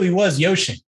 Maybe he really was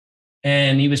Yoshin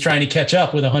and he was trying to catch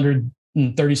up with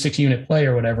 136 unit play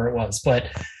or whatever it was. But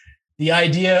the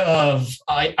idea of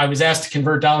I was asked to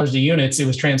convert dollars to units, it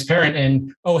was transparent.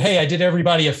 And, oh, hey, I did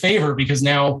everybody a favor because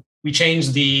now we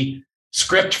changed the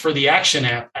script for the Action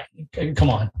app.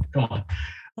 Come on.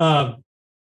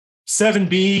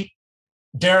 7B,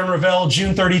 Darren Rovell,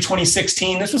 June 30,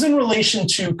 2016. This was in relation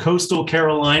to Coastal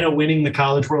Carolina winning the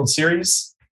College World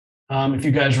Series, if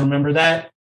you guys remember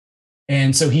that.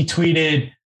 And so he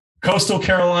tweeted, Coastal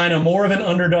Carolina, more of an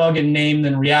underdog in name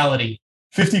than reality.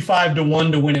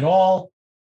 55-1 to win it all.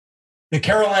 The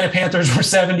Carolina Panthers were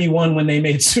 71 when they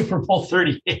made Super Bowl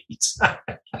 38.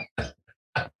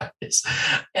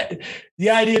 The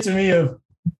idea to me of,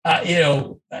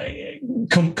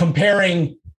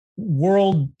 comparing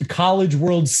College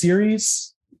World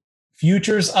Series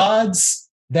futures odds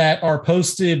that are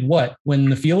posted when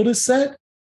the field is set,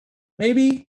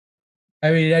 maybe.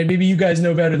 I mean, maybe you guys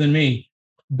know better than me,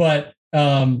 but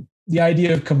the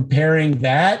idea of comparing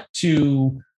that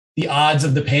to the odds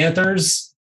of the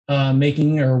Panthers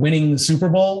making or winning the Super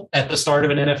Bowl at the start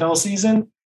of an NFL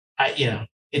season,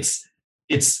 it's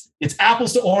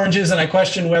apples to oranges, and I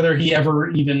question whether he ever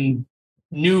even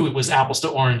knew it was apples to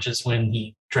oranges when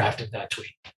he drafted that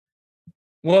tweet.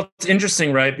 Well, it's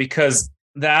interesting, right? Because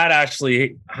that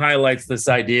actually highlights this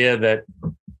idea that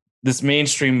this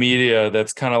mainstream media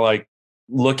that's kind of like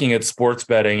looking at sports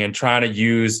betting and trying to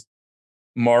use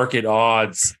market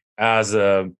odds as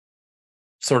a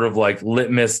sort of like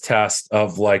litmus test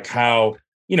of like how,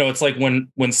 it's like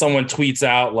when someone tweets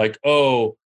out like,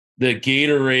 oh, the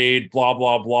Gatorade, blah,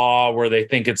 blah, blah, where they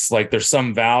think it's like there's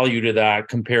some value to that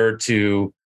compared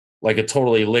to like a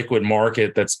totally liquid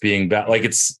market that's being like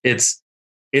it's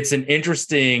an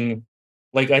interesting,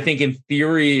 like, I think in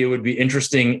theory, it would be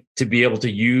interesting to be able to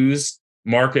use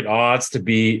market odds to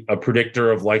be a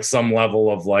predictor of like some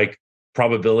level of like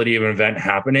probability of an event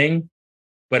happening.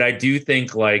 But I do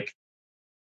think like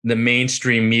the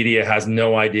mainstream media has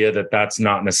no idea that that's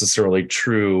not necessarily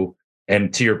true.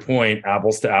 And to your point,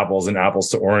 apples to apples and apples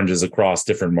to oranges across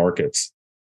different markets.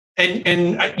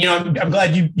 And I'm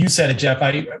glad you said it, Jeff.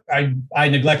 I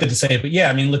neglected to say it, but yeah,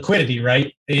 I mean, liquidity,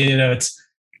 right? It's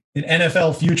an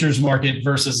NFL futures market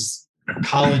versus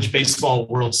college baseball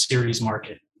World Series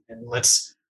market. And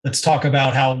let's talk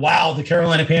about how, wow, the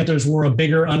Carolina Panthers were a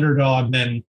bigger underdog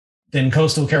than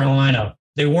Coastal Carolina.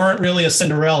 They weren't really a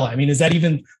Cinderella. I mean, is that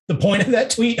even the point of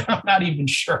that tweet? I'm not even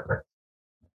sure.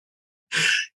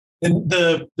 And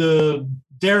the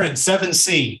Darren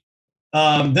 7C,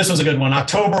 This was a good one.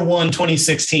 October 1,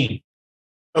 2016.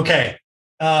 Okay.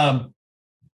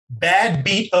 Bad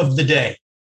beat of the day.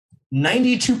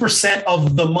 92%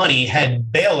 of the money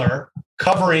had Baylor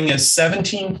covering as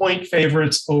 17-point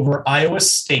favorites over Iowa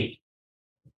State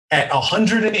at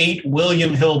 108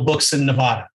 William Hill Books in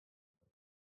Nevada.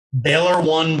 Baylor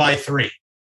won by 3.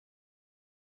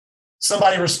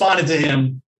 Somebody responded to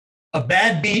him, a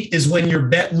bad beat is when your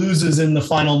bet loses in the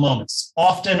final moments,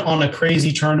 often on a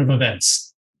crazy turn of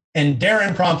events. And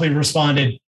Darren promptly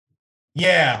responded,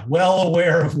 yeah, well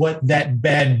aware of what that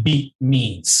bad beat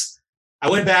means. I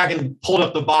went back and pulled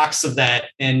up the box of that.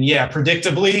 And yeah,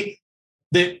 predictably,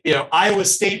 Iowa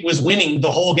State was winning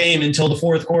the whole game until the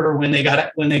fourth quarter when they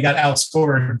got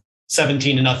outscored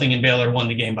 17-0 and Baylor won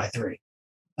the game by 3.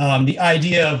 The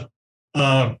idea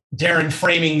of Darren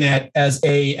framing that as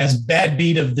bad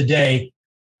beat of the day,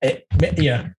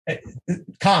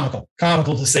 comical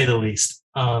to say the least.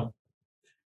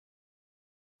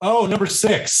 Number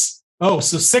 6. So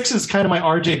 6 is kind of my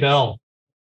RJ Bell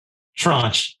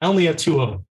tranche. I only have 2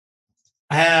 of them.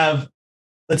 I have,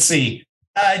 let's see.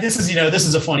 This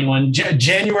is a funny one.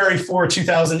 January 4,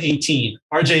 2018,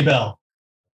 RJ Bell.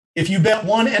 If you bet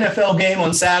one NFL game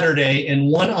on Saturday and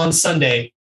one on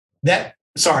Sunday, let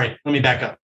me back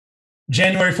up.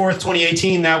 January 4th,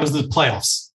 2018, that was the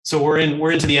playoffs. So we're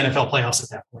into the NFL playoffs at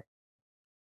that point.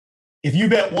 If you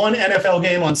bet one NFL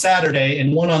game on Saturday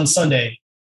and one on Sunday,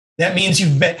 that means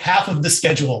you've bet half of the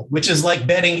schedule, which is like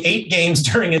betting 8 games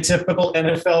during a typical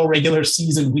NFL regular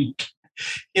season week.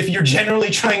 If you're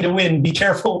generally trying to win, be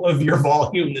careful of your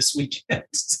volume this weekend.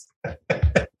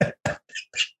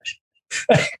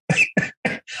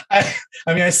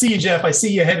 I see you, Jeff. I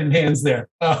see you head and hands there.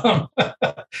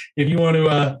 If you want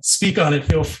to speak on it,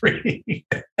 feel free.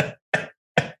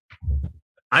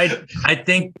 I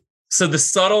think so. The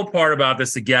subtle part about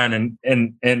this again,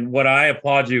 and what I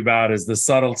applaud you about is the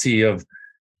subtlety of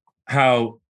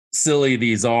how silly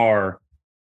these are,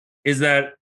 is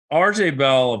that RJ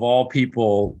Bell, of all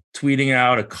people, tweeting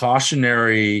out a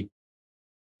cautionary,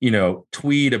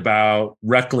 tweet about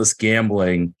reckless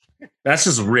gambling. That's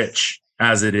just rich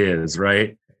as it is,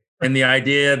 right? And the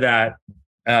idea that,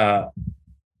 that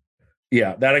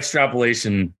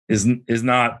extrapolation is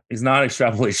not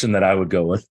extrapolation that I would go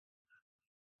with.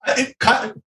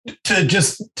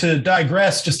 To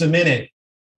digress just a minute,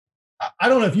 I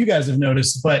don't know if you guys have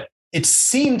noticed, but it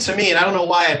seemed to me, and I don't know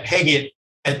why I peg it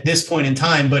at this point in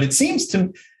time, but it seems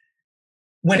to,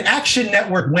 when Action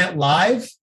Network went live,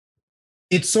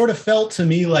 it sort of felt to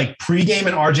me like pregame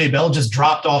and RJ Bell just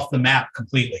dropped off the map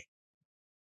completely.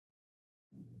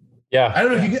 Yeah. I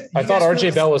don't know if you I thought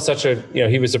RJ Bell was such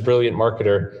he was a brilliant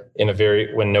marketer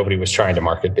when nobody was trying to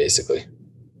market, basically.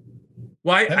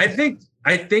 Well, I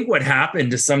think what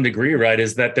happened to some degree, right,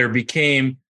 is that there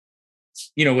became,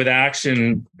 with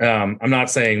Action, I'm not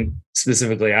saying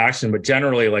specifically Action, but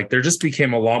generally, like, there just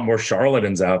became a lot more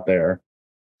charlatans out there.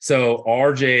 So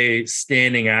RJ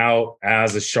standing out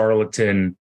as a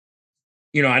charlatan,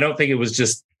 I don't think it was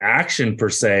just Action per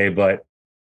se, but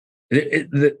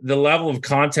the level of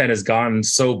content has gotten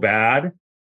so bad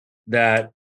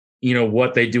that,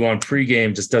 what they do on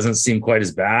pregame just doesn't seem quite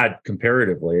as bad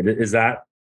comparatively. Does that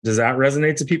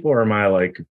resonate to people, or am I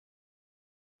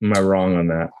wrong on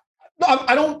that? No,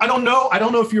 I don't know. I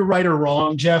don't know if you're right or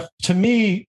wrong, Jeff. To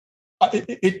me,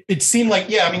 it seemed like,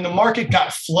 the market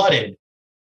got flooded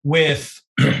with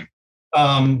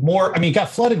got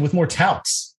flooded with more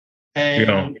touts.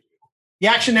 And the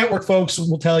Action Network folks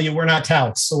will tell you we're not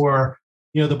touts, or,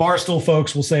 the Barstool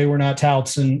folks will say we're not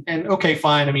touts. And okay,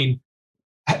 fine.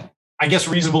 I guess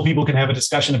reasonable people can have a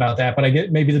discussion about that, but I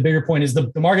get maybe the bigger point is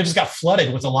the market just got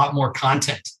flooded with a lot more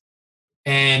content,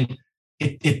 and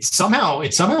it somehow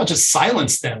just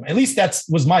silenced them. At least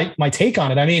was my take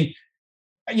on it.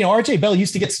 RJ Bell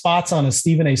used to get spots on a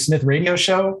Stephen A. Smith radio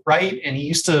show, right? And he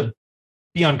used to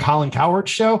be on Colin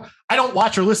Cowherd's show. I don't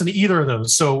watch or listen to either of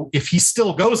those, so if he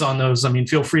still goes on those,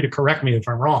 feel free to correct me if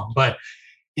I'm wrong. But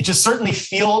it just certainly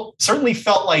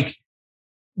felt like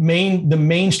the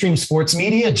mainstream sports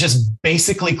media just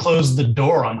basically closed the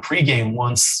door on pregame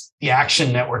once the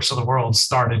Action Networks of the world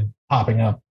started popping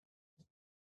up.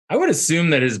 I would assume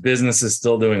that his business is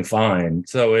still doing fine.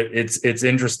 So it's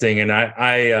interesting. And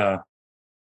I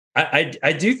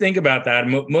do think about that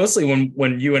mostly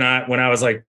when I was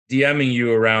like DMing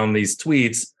you around these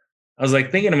tweets, I was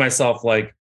like thinking to myself,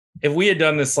 like, if we had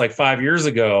done this like 5 years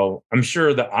ago, I'm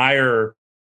sure the ire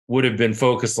would have been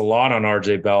focused a lot on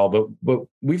RJ Bell, but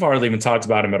we've hardly even talked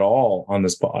about him at all on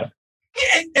this pod.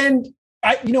 And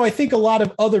I think a lot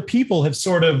of other people have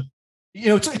sort of,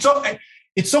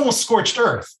 it's almost scorched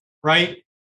earth, right?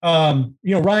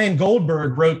 Ryan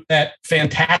Goldberg wrote that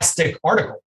fantastic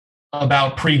article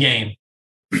about pregame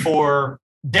for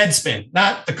Deadspin,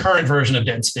 not the current version of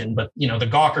Deadspin, but the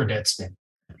Gawker Deadspin.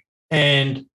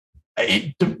 And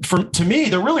to me,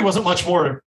 there really wasn't much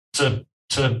more to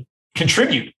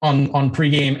contribute on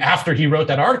pregame after he wrote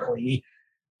that article. He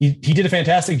did a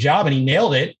fantastic job and he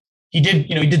nailed it. He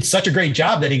did such a great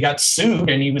job that he got sued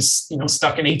and he was,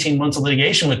 stuck in 18 months of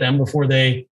litigation with them before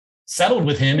they settled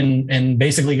with him and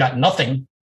basically got nothing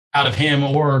out of him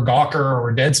or Gawker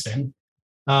or Deadspin.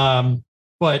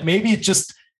 But maybe it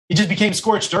just became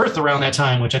scorched earth around that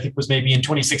time, which I think was maybe in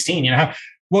 2016.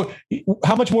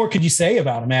 How much more could you say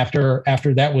about him after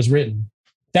that was written?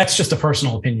 That's just a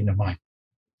personal opinion of mine.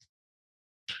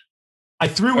 I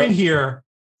threw in here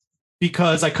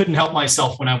because I couldn't help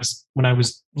myself when I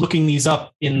was looking these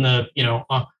up in the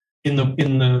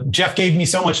Jeff gave me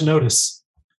so much notice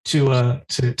to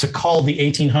call the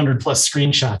 1800 plus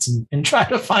screenshots and try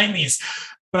to find these,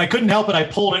 but I couldn't help it. I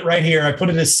pulled it right here. I put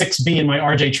it as 6B in my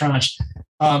RJ tranche.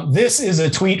 This is a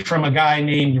tweet from a guy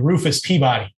named Rufus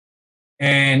Peabody,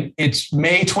 and it's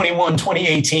May 21,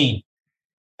 2018.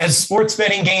 As sports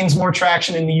betting gains more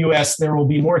traction in the US, there will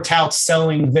be more touts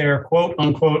selling their quote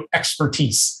unquote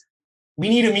expertise. We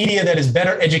need a media that is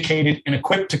better educated and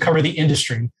equipped to cover the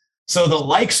industry, so the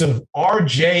likes of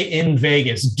RJ in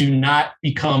Vegas do not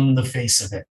become the face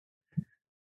of it.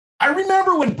 I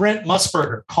remember when Brent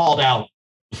Musburger called out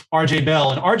RJ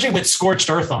Bell, and RJ went scorched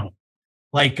earth on him,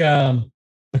 like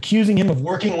accusing him of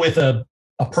working with a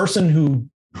person who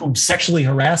sexually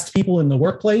harassed people in the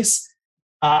workplace.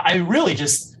 I really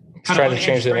just trying to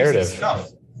change the narrative.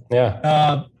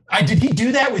 Yeah. Did he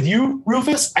do that with you,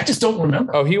 Rufus? I just don't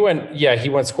remember. Oh, he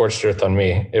went scorched earth on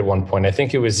me at one point. I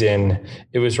think it was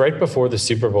right before the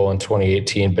Super Bowl in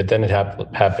 2018, but then it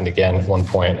happened again at one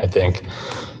point, I think.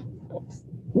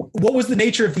 What was the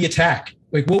nature of the attack?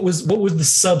 Like, what was the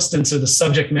substance or the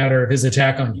subject matter of his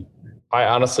attack on you? I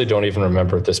honestly don't even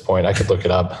remember at this point. I could look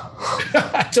it up.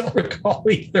 I don't recall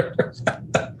either.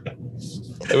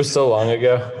 It was so long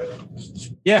ago.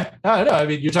 Yeah, I know. I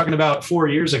mean, you're talking about 4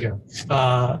 years ago,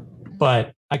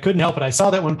 but I couldn't help it. I saw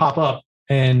that one pop up,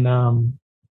 and I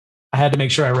had to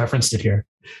make sure I referenced it here.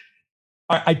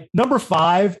 Number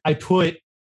 5, I put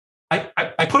a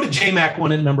JMac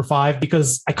one in number 5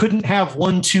 because I couldn't have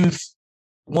 1, 2,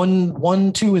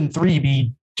 and 3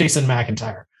 be Jason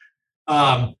McIntyre.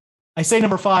 I say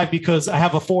number 5 because I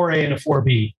have a 4A and a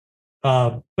 4B.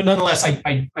 But nonetheless,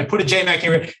 I put a JMac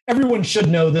here. Everyone should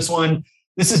know this one.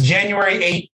 This is January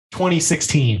 8,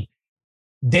 2016.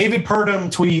 David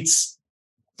Purdom tweets,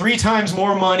 3 times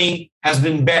more money has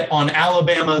been bet on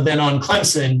Alabama than on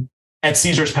Clemson at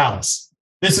Caesars Palace.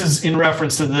 This is in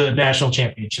reference to the national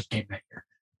championship game that year.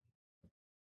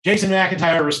 Jason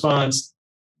McIntyre responds,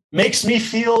 makes me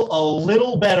feel a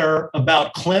little better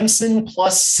about Clemson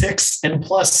 +6 and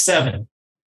 +7.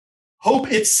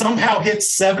 Hope it somehow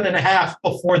hits 7.5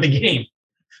 before the game.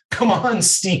 Come on,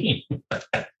 Steam.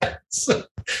 So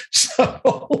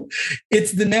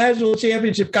it's the national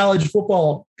championship college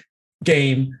football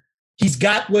game. He's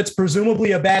got what's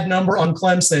presumably a bad number on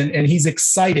Clemson, and he's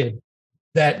excited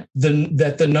that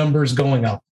the number's going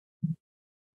up.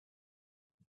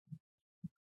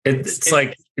 It's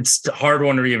like it's a hard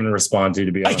one to even respond to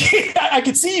be honest. I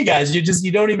can see you guys.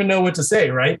 You don't even know what to say,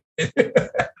 right?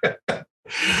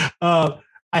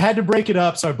 I had to break it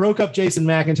up, so I broke up Jason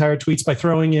McIntyre tweets by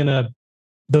throwing in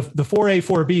the 4A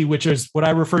 4B, which is what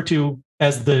I refer to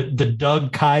as the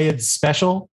Doug Kyed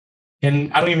special,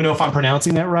 and I don't even know if I'm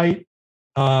pronouncing that right.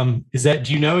 Do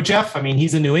you know Jeff? I mean,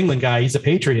 he's a New England guy. He's a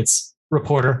Patriots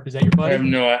reporter. Is that your buddy? I have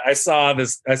no. I saw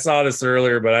this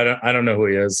earlier, but I don't know who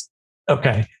he is.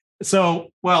 Okay, so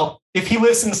if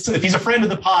he's a friend of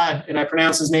the pod and I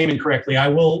pronounce his name incorrectly, I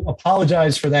will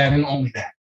apologize for that and only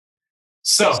that.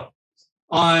 So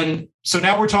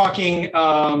now we're talking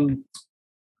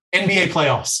NBA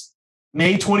playoffs,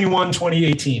 May 21,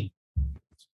 2018.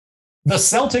 The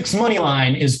Celtics money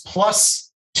line is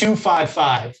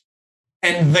 +255,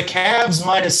 and the Cavs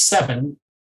 -7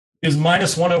 is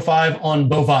 -105 on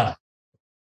Bovada.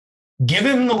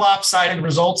 Given the lopsided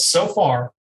results so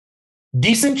far,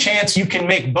 decent chance you can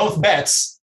make both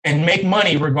bets and make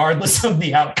money regardless of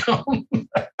the outcome.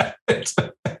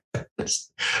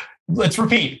 Let's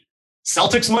repeat.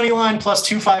 Celtics money line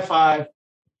 +255,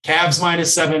 Cavs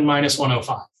 -7,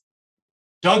 -105.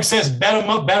 Doug says bet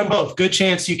them both. Good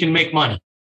chance you can make money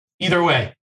either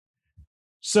way.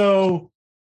 So,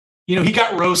 he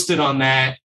got roasted on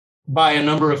that by a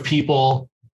number of people.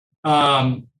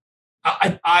 I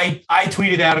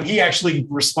tweeted at him. He actually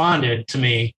responded to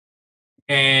me,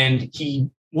 and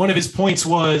one of his points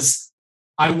was,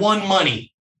 I won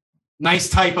money. Nice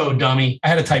typo, dummy. I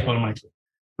had a typo in my tweet.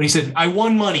 But he said, I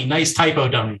won money. Nice typo,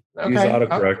 dummy. Okay. Use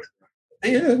autocorrect.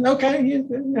 Okay.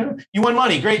 You won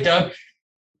money. Great, Doug.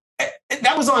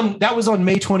 That was on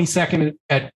May 22nd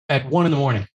at 1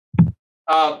 a.m.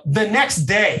 The next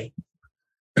day,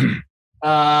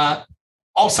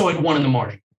 also at 1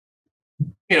 a.m.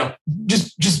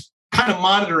 Just kind of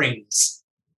monitoring this.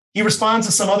 He responds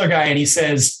to some other guy and he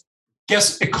says,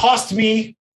 guess it cost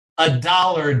me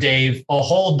 $1, Dave, a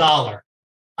whole dollar.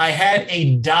 I had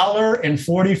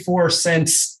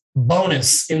 $1.44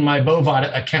 bonus in my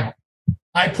Bovada account.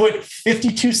 I put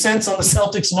 52 cents on the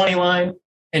Celtics money line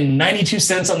and 92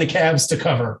 cents on the Cavs to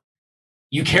cover.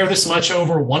 You care this much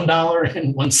over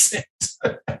 $1.01?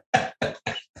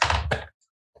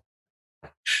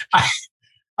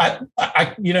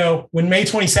 When May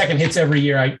 22nd hits every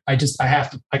year, I got to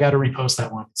repost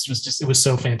that one. It was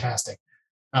so fantastic.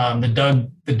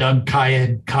 The Doug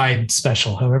Kaid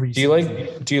special, however you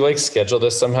do you schedule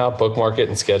this somehow, bookmark it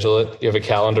and schedule it? You have a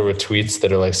calendar with tweets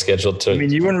that are like scheduled to. I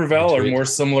mean, you and Ravel are more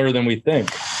similar than we think.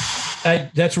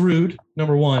 That's rude.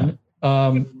 Number one.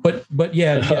 But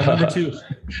yeah,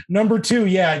 number two.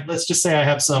 Yeah. Let's just say I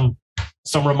have some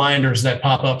reminders that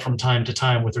pop up from time to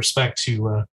time with respect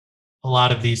to a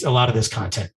lot of this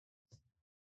content.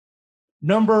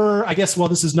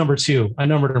 This is number two. I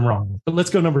numbered them wrong, but let's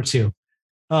go number two.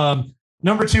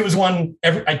 Number two is one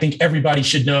I think everybody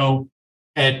should know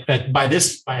by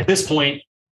this point.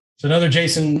 It's another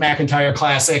Jason McIntyre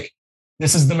classic.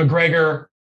 This is the McGregor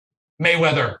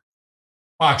Mayweather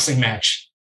boxing match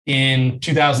in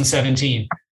 2017,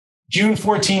 June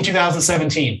 14,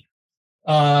 2017.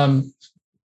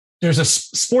 There's a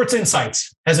Sports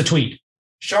Insights has a tweet.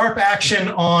 Sharp action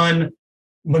on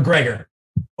McGregor.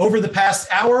 Over the past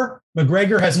hour,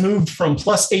 McGregor has moved from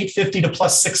plus 850 to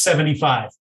plus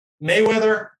 675.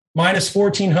 Mayweather minus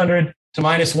 1,400 to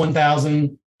minus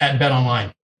 1,000 at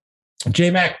BetOnline.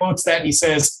 J-Mac quotes that and he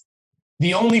says,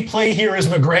 the only play here is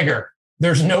McGregor.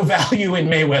 There's no value in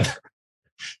Mayweather.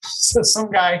 So some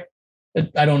guy,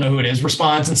 I don't know who it is,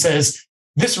 responds and says,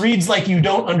 this reads like you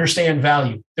don't understand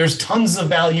value. There's tons of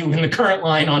value in the current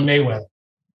line on Mayweather.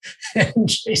 And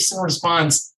Jason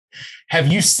responds,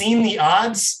 have you seen the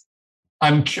odds?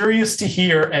 I'm curious to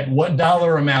hear at what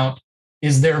dollar amount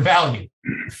is their value?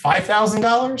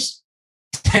 $5,000?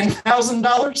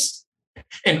 $10,000?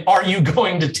 And are you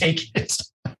going to take it?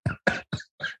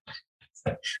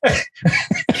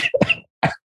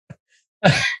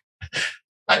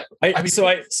 I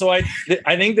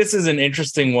think this is an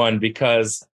interesting one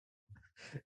because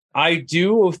I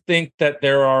do think that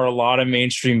there are a lot of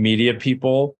mainstream media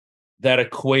people that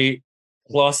equate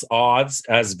plus odds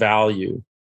as value,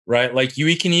 right? Like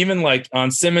we can even like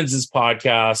on Simmons's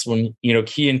podcast, when,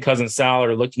 Key and Cousin Sal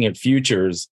are looking at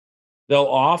futures, they'll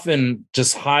often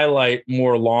just highlight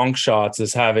more long shots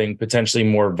as having potentially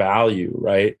more value,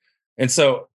 right? And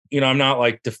so, I'm not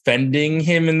like defending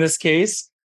him in this case,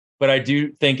 but I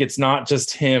do think it's not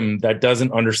just him that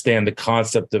doesn't understand the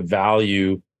concept of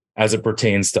value as it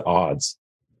pertains to odds.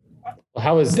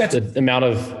 How is the amount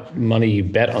of money you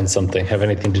bet on something have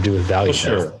anything to do with value?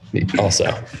 Sure.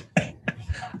 Also,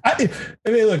 I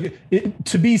mean, look,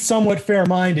 to be somewhat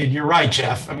fair-minded, you're right,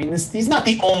 Jeff. I mean, he's not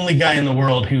the only guy in the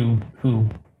world who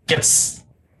gets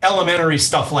elementary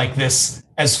stuff like this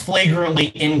as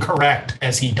flagrantly incorrect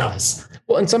as he does.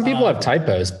 Well, and some people have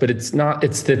typos, but it's not a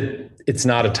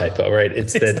typo, right?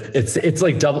 It's that it's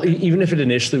like double. Even if it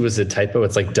initially was a typo,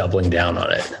 it's like doubling down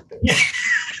on it. Yeah,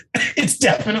 it's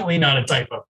definitely not a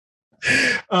typo.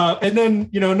 And then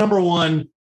number one,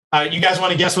 you guys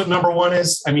want to guess what number one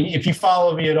is? I mean, if you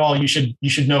follow me at all, you should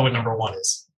know what number one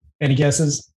is. Any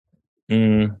guesses?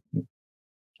 I'd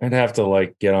have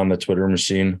to get on the Twitter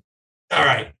machine. All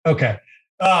right. Okay.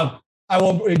 I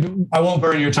won't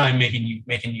burn your time making you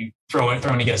throw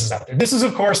any guesses out there. This is,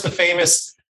 of course, the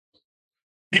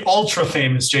ultra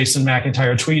famous Jason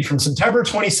McIntyre tweet from September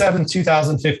 27,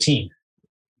 2015.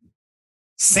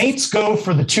 Saints go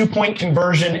for the 2-point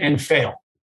conversion and fail.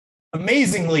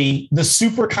 Amazingly, the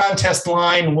super contest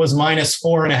line was minus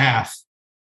 4.5.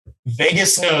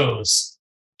 Vegas knows.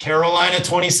 Carolina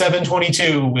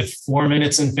 27-22 with 4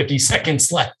 minutes and 50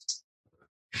 seconds left.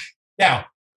 Now,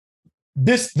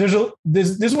 this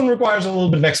one requires a little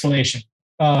bit of explanation.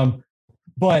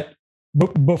 But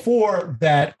before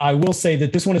that, I will say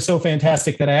that this one is so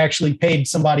fantastic that I actually paid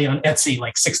somebody on Etsy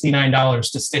like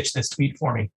 $69 to stitch this tweet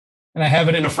for me. And I have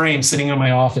it in a frame sitting in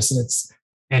my office,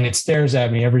 and it stares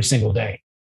at me every single day.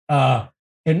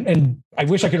 And I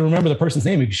wish I could remember the person's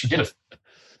name because she did a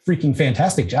freaking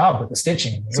fantastic job with the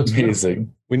stitching. It's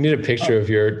amazing. We need a picture of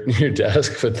your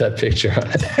desk. Put that picture on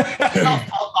it.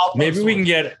 Maybe we can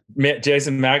get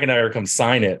Jason McIntyre to come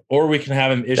sign it, or we can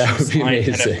have him issue signed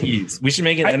NFTs. We should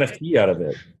make an NFT out of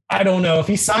it. I don't know. If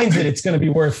he signs it, it's going to be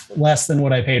worth less than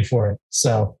what I paid for it.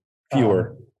 So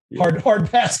fewer. Hard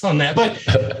pass on that. But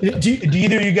do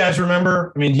either of you guys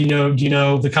remember? I mean, do you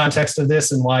know the context of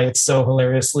this and why it's so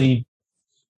hilariously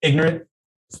ignorant?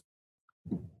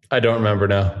 I don't remember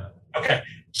now. Okay.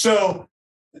 So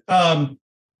the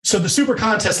super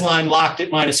contest line locked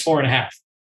at -4.5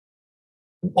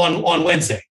 on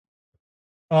Wednesday.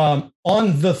 On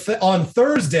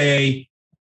Thursday,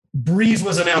 Breeze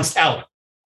was announced out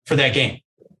for that game.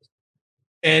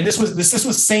 And this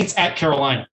was Saints at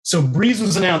Carolina. So Breeze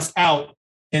was announced out,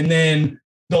 and then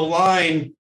the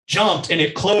line jumped and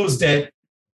it closed at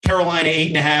Carolina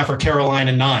 8.5 or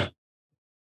Carolina 9.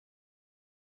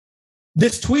 He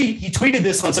tweeted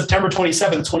this on September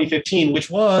 27th, 2015, which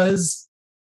was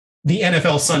the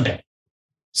NFL Sunday.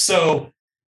 So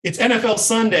it's NFL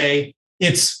Sunday.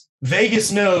 It's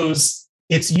Vegas knows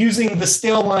it's using the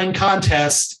stale line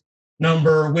contest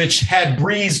number, which had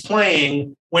Breeze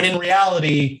playing, when in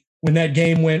reality, when that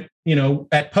game went,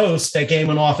 at post, that game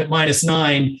went off at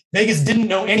 -9. Vegas didn't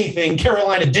know anything.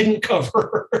 Carolina didn't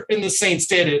cover, and the Saints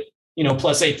did it,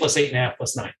 +8, +8.5,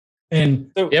 +9.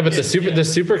 And yeah, but the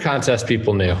super contest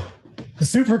people knew. The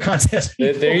super contest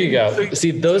people. There you go. See,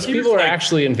 those people are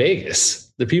actually in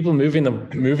Vegas. The people moving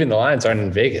the lines aren't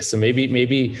in Vegas. So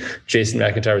maybe Jason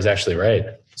McIntyre was actually right.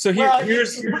 So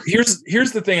here's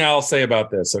the thing I'll say about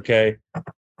this, okay?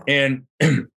 And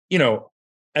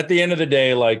at the end of the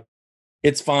day, like,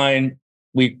 it's fine.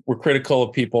 We're critical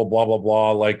of people, blah blah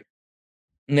blah. Like,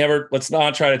 let's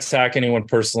not try to attack anyone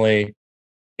personally.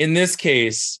 In this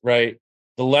case, right?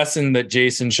 The lesson that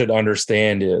Jason should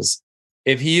understand is,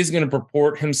 if he is going to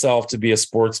purport himself to be a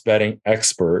sports betting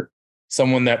expert,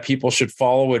 someone that people should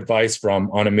follow advice from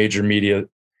on a major media,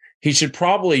 he should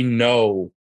probably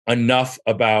know enough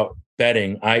about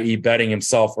betting, i.e. betting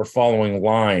himself or following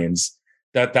lines,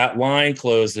 that line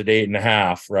closed at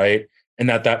 8.5, right? And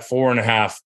that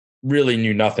 4.5 really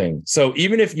knew nothing. So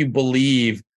even if you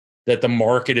believe that the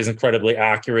market is incredibly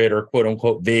accurate, or quote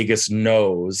unquote Vegas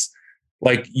knows,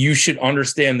 like, you should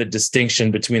understand the distinction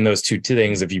between those two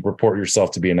things if you purport yourself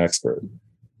to be an expert.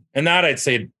 And that, I'd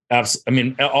say,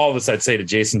 all of this I'd say to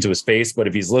Jason to his face, but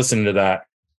if he's listening to that,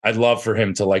 I'd love for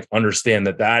him to like understand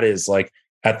that is like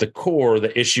at the core,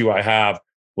 the issue I have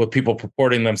with people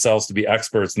purporting themselves to be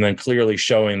experts and then clearly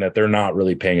showing that they're not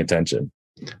really paying attention.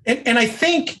 And I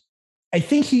think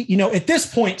he, at this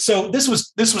point, so this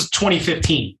was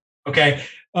 2015. Okay.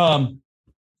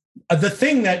 The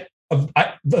thing that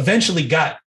I eventually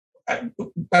got, I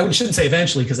shouldn't say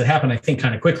eventually, because it happened, I think,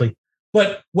 kind of quickly,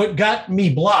 but what got me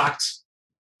blocked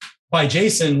by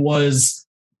Jason was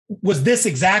this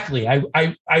exactly.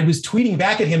 I was tweeting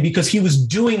back at him because he was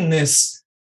doing this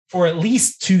for at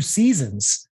least 2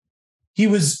 seasons. He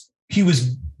was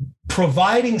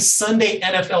providing Sunday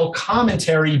NFL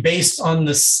commentary based on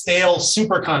the stale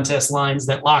super contest lines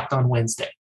that locked on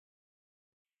Wednesday.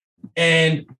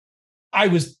 And I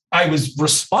was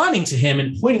responding to him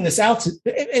and pointing this out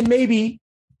and maybe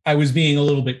I was being a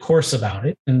little bit coarse about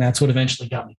it, and that's what eventually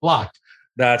got me blocked.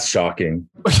 That's shocking.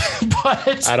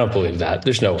 But I don't believe that.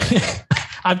 There's no way.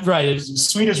 I'm right. It's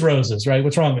sweet as roses, right?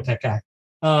 What's wrong with that guy?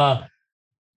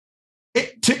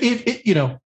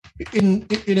 In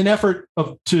an effort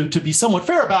to be somewhat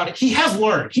fair about it, he has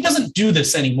learned. He doesn't do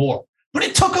this anymore. But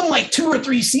it took him like 2 or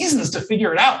 3 seasons to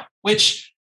figure it out,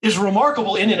 which is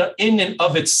remarkable in and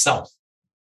of itself.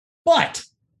 But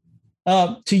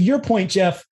to your point,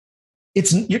 Jeff,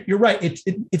 you're right.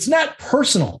 It's not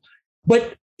personal,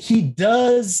 but he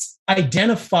does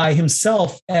identify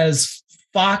himself as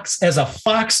a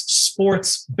Fox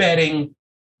sports betting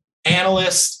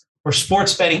analyst or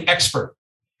sports betting expert.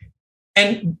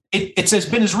 And it's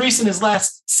been as recent as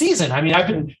last season. I mean, I've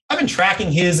been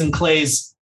tracking his and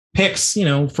Clay's picks,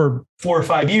 for 4 or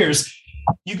 5 years.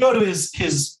 You go to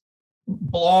his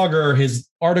blog or his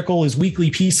article, his weekly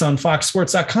piece on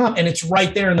foxsports.com, and it's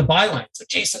right there in the byline. It's like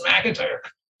Jason McIntyre,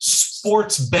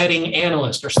 sports betting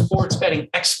analyst or sports betting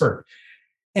expert.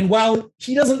 And while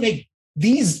he doesn't make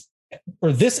this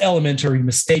elementary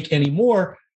mistake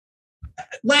anymore,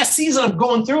 last season I'm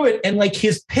going through it and like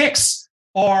his picks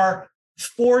are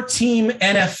 4-team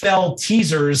NFL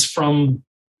teasers from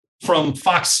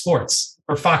Fox Sports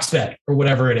or Fox Bet or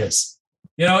whatever it is,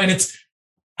 and it's,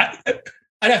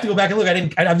 I'd have to go back and look.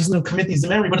 I obviously don't commit these to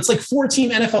memory, but it's like 4-team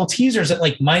NFL teasers at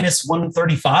like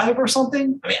 -135 or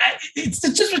something. I mean,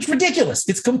 it's ridiculous.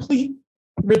 It's complete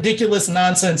ridiculous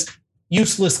nonsense.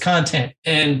 useless content.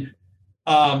 And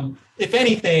if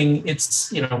anything,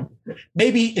 it's,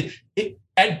 maybe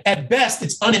at best,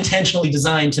 it's unintentionally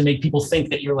designed to make people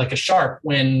think that you're like a sharp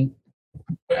when,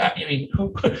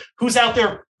 who's out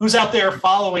there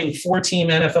following 4-team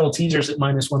NFL teasers at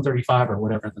 -135 or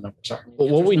whatever the numbers are? But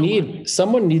what we need,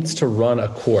 someone needs to run a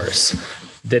course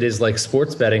that is like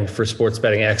sports betting for sports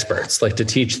betting experts, like to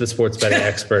teach the sports betting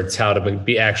experts how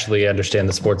to actually understand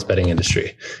the sports betting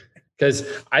industry. Because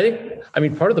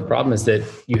part of the problem is that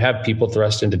you have people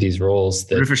thrust into these roles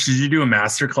that. Rufus, should you do a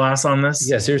master class on this?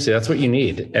 Yeah, seriously, that's what you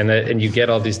need. And you get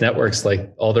all these networks,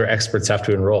 like all their experts have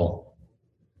to enroll.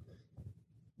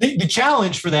 The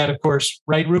challenge for that, of course,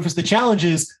 right, Rufus, the challenge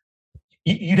is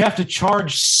you'd have to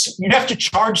charge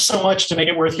so much to make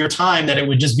it worth your time that it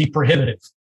would just be prohibitive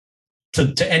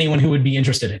to anyone who would be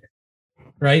interested in it.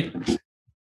 Right.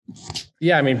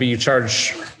 Yeah. But you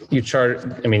charge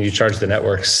the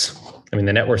networks. The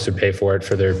networks would pay for it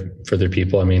for their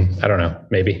people. I don't know,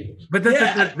 maybe. But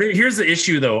here's the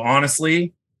issue though,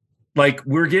 honestly, like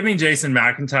we're giving Jason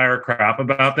McIntyre crap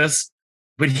about this,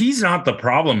 but he's not the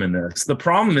problem in this. The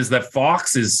problem is that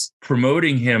Fox is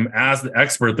promoting him as the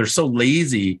expert. They're so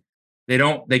lazy.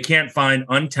 They can't find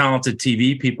untalented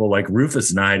TV people like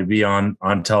Rufus and I to be on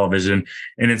television.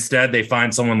 And instead they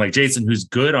find someone like Jason who's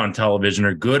good on television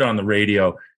or good on the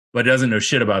radio, but doesn't know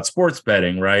shit about sports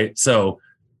betting. Right. So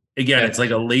again, it's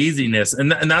like a laziness.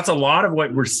 And that's a lot of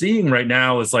what we're seeing right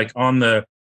now is like on the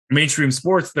mainstream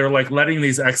sports, they're like letting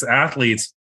these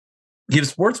ex-athletes give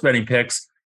sports betting picks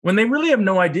when they really have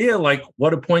no idea like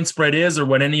what a point spread is or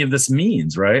what any of this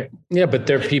means, right? Yeah, but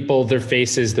they're people, their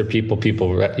faces, they're people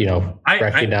recognize. I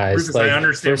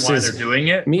understand why they're doing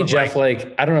it. Me, Jeff, I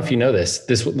don't know if you know this.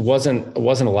 This wasn't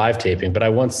a live taping, but I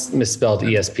once misspelled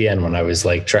ESPN when I was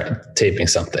like taping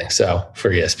something. So for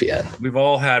ESPN, we've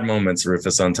all had moments,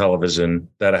 Rufus, on television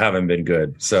that haven't been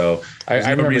good. So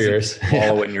I remember yours.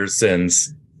 Following your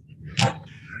sins.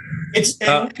 I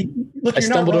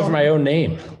stumbled over my own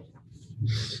name.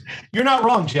 You're not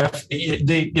wrong, Jeff.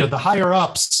 The higher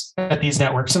ups at these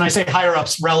networks, and I say higher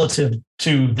ups relative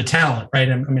to the talent, right?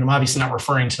 I'm obviously not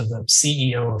referring to the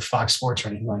CEO of Fox Sports or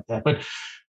anything like that, but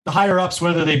the higher ups,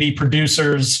 whether they be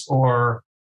producers or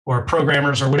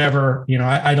programmers or whatever,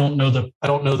 I don't know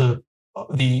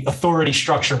the authority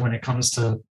structure when it comes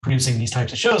to producing these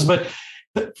types of shows, but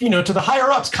to the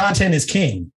higher ups, content is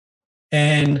king,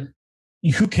 and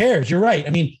who cares? You're right.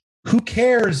 Who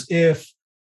cares if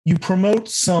you promote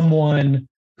someone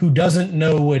who doesn't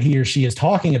know what he or she is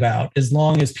talking about as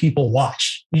long as people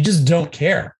watch? You just don't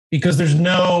care because there's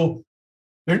no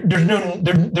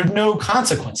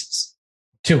consequences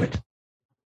to it.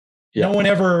 Yeah.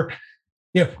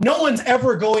 No one's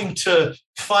ever going to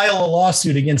file a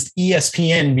lawsuit against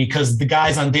ESPN because the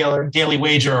guys on Daily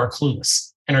Wager are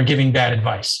clueless and are giving bad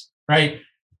advice, right?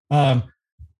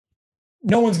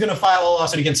 No one's going to file a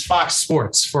lawsuit against Fox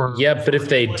Sports for. Yeah, but if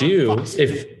they do,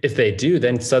 if they do,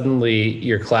 then suddenly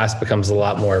your class becomes a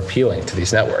lot more appealing to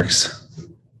these networks.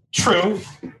 True.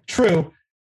 But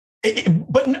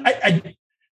I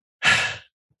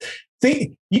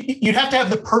think you'd have to have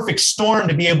the perfect storm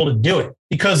to be able to do it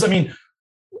because,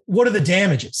 what are the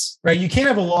damages, right? You can't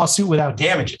have a lawsuit without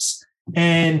damages.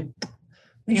 And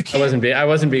you can't. I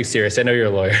wasn't being serious. I know you're a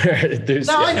lawyer.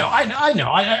 I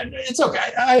know. It's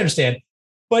okay. I understand.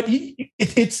 But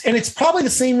it's probably the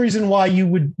same reason why you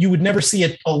would never see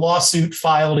a lawsuit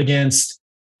filed against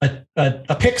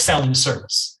a pick selling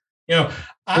service.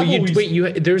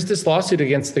 There's this lawsuit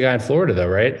against the guy in Florida, though,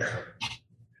 right?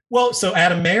 Well, so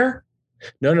Adam Mayer?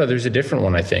 No, there's a different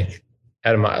one, I think.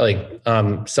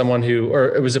 Adam, someone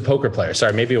or it was a poker player.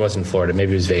 Sorry, maybe it wasn't Florida.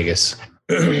 Maybe it was Vegas.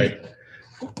 Right?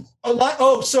 A lot.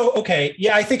 Oh, so okay,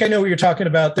 yeah, I think I know what you're talking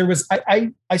about. There was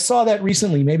I saw that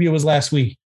recently. Maybe it was last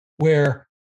week, where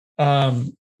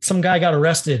some guy got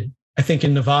arrested, I think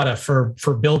in Nevada for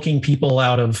bilking people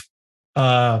out of,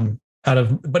 but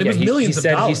it was millions of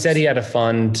dollars. He said he had a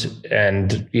fund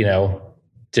and,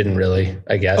 didn't really,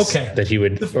 I guess, that he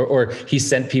would, or he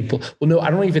sent people. Well, no, I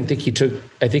don't even think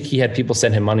I think he had people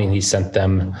send him money and he sent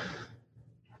them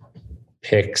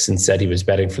picks and said he was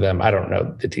betting for them. I don't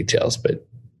know the details, but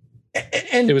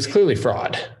it was clearly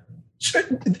fraud.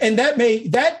 And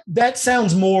that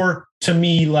sounds more to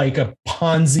me like a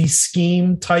Ponzi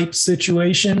scheme type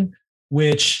situation,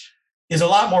 which is a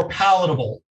lot more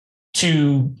palatable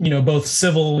to, both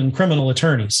civil and criminal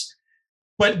attorneys.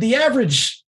 But the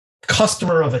average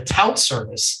customer of a tout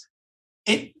service,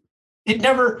 unless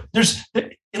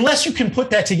you can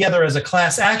put that together as a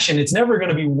class action, it's never going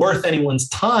to be worth anyone's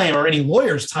time or any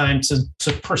lawyer's time to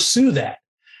pursue that.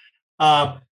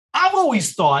 I've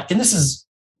always thought, and this is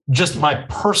just my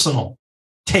personal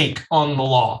take on the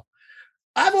law.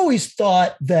 I've always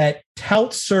thought that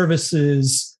tout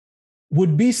services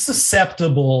would be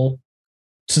susceptible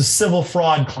to civil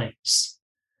fraud claims.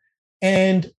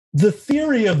 And the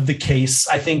theory of the case,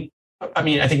 I think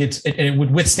it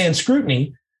would withstand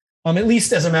scrutiny, at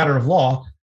least as a matter of law.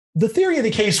 The theory of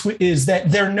the case is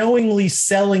that they're knowingly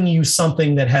selling you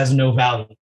something that has no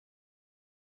value,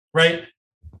 right?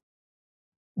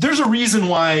 There's a reason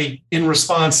why, in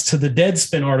response to the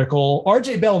Deadspin article,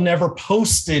 RJ Bell never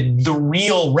posted the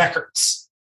real records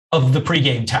of the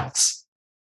pregame touts,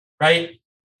 right?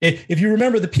 If you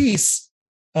remember the piece,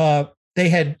 they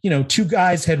had, two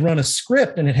guys had run a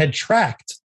script and it had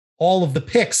tracked all of the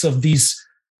picks of these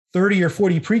 30 or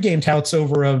 40 pregame touts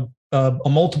over a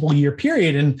multiple year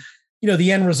period. And,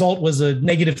 the end result was a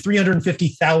negative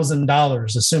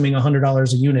 $350,000, assuming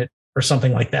 $100 a unit or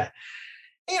something like that.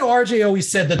 RJ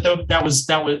always said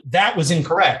that was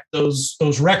incorrect.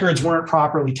 Those records weren't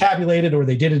properly tabulated, or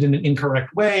they did it in an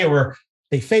incorrect way, or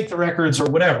they faked the records or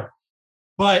whatever.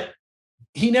 But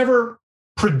he never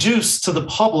produced to the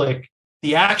public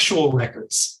the actual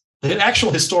records, the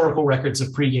actual historical records of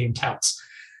pregame touts.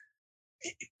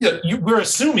 We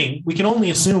can only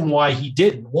assume why he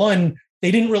didn't. One,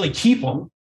 they didn't really keep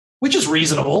them, which is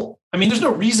reasonable. I mean, there's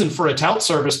no reason for a tout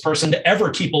service person to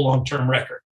ever keep a long-term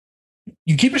record.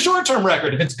 You keep a short-term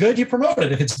record. If it's good, you promote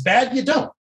it. If it's bad, you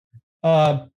don't.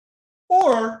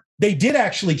 Or they did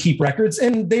actually keep records,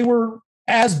 and they were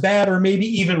as bad or maybe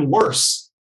even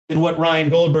worse than what Ryan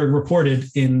Goldberg reported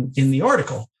in the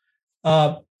article.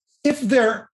 If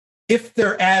they're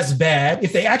as bad,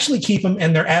 if they actually keep them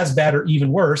and they're as bad or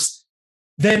even worse,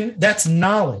 then that's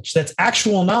knowledge. That's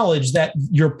actual knowledge that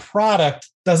your product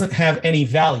doesn't have any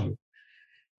value.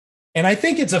 And I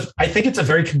think it's a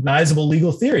very cognizable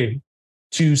legal theory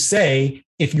to say,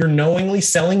 if you're knowingly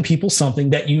selling people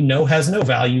something that has no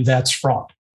value, that's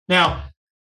fraud. Now,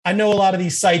 I know a lot of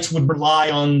these sites would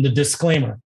rely on the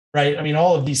disclaimer, right? I mean,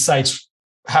 all of these sites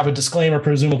have a disclaimer,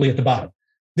 presumably at the bottom.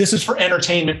 This is for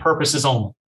entertainment purposes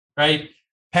only, right?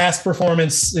 Past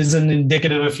performance isn't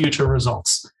indicative of future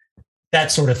results,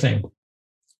 that sort of thing.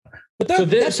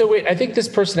 But so wait, I think this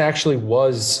person actually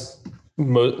was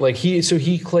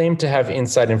he claimed to have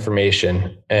inside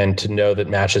information and to know that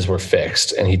matches were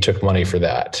fixed, and he took money for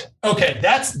that. Okay,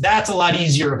 that's a lot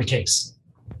easier of a case.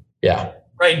 Yeah.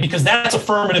 Right, because that's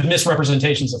affirmative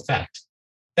misrepresentations of fact.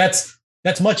 That's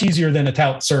much easier than a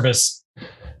tout service.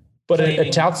 But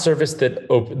a tout service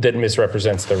that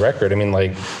misrepresents the record. I mean,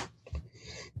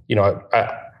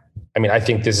 I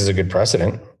think this is a good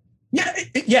precedent. Yeah.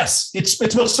 Yes,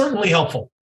 it's most certainly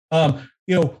helpful.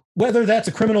 Whether that's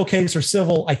a criminal case or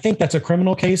civil, I think that's a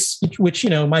criminal case, which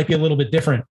might be a little bit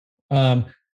different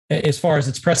as far as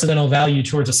its precedental value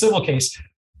towards a civil case.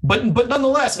 But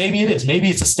nonetheless, maybe it is. Maybe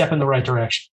it's a step in the right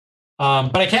direction.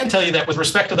 But I can tell you that with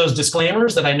respect to those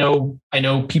disclaimers that I know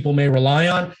people may rely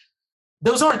on,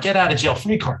 those aren't get out of jail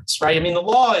free cards, right? I mean, the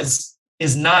law is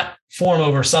not form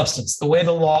over substance. The way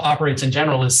the law operates in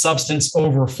general is substance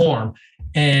over form.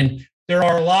 And there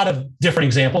are a lot of different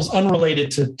examples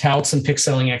unrelated to touts and pick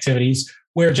selling activities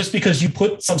where just because you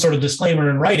put some sort of disclaimer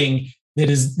in writing that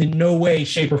is in no way,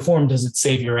 shape, or form does it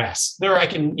save your ass.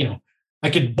 I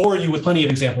could bore you with plenty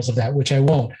of examples of that, which I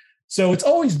won't. So it's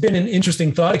always been an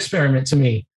interesting thought experiment to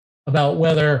me about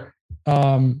whether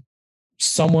a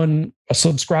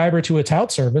subscriber to a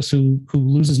tout service who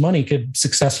loses money could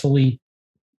successfully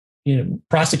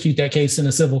prosecute that case in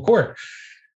a civil court.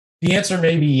 The answer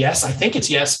may be yes. I think it's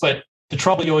yes, but the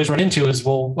trouble you always run into is,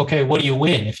 well, okay, what do you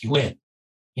win if you win?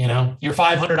 Your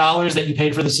 $500 that you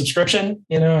paid for the subscription,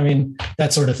 that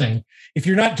sort of thing. If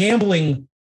you're not gambling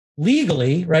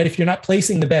legally, right? If you're not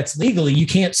placing the bets legally, you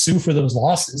can't sue for those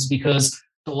losses because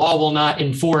the law will not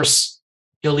enforce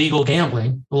illegal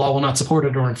gambling. The law will not support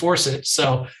it or enforce it.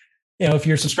 So, if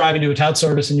you're subscribing to a tout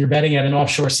service and you're betting at an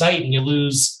offshore site and you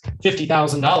lose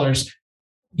 $50,000,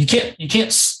 you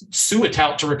can't sue a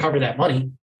tout to recover that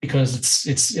money because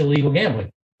it's illegal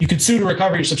gambling. You could sue to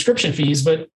recover your subscription fees,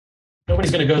 but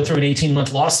nobody's going to go through an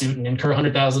 18-month lawsuit and incur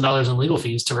 $100,000 in legal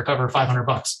fees to recover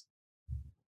 $500.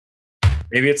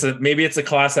 Maybe it's a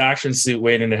class action suit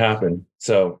waiting to happen.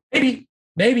 So maybe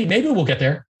we'll get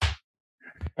there.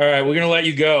 All right, we're gonna let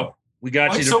you go. We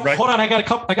got you. So hold on, I got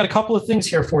a couple of things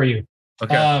here for you.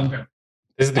 Okay.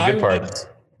 This is the good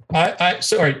part.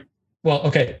 Sorry. Well,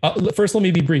 okay. First, let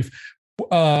me be brief,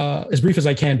 as brief as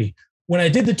I can be. When I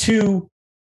did the 2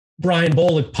 Brian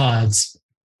Bolick pods,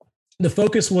 the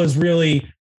focus was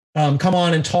really come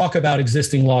on and talk about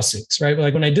existing lawsuits, right?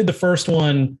 Like when I did the first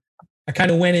one, I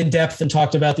kind of went in depth and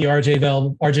talked about the RJ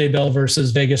Bell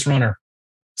versus Vegas Runner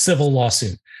civil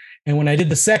lawsuit. And when I did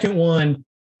the second one,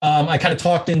 I kind of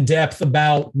talked in depth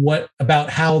about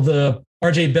how the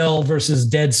RJ Bell versus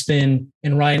Deadspin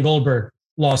and Ryan Goldberg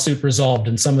lawsuit resolved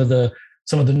and some of the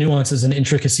nuances and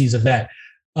intricacies of that.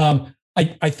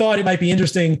 I thought it might be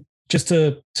interesting just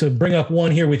to bring up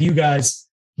one here with you guys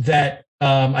that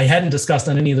I hadn't discussed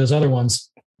on any of those other ones.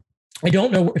 I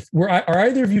don't know if are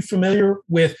either of you familiar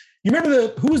with, you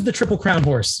remember who was the Triple Crown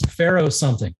horse? Pharaoh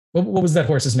something. What was that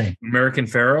horse's name? American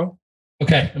Pharaoh.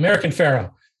 Okay. American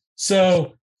Pharaoh.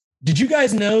 So did you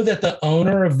guys know that the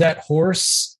owner of that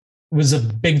horse was a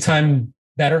big time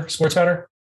bettor, sports bettor?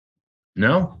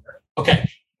 No. Okay.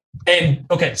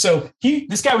 So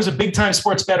this guy was a big time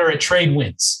sports bettor at Trade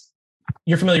Winds.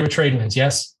 You're familiar with Trade Winds,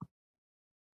 yes?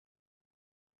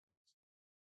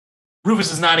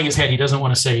 Rufus is nodding his head. He doesn't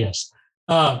want to say yes.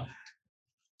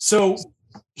 So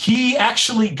he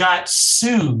actually got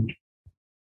sued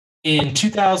in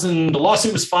 2000. The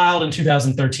lawsuit was filed in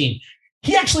 2013.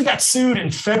 He actually got sued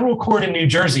in federal court in New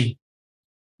Jersey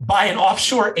by an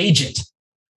offshore agent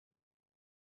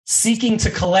seeking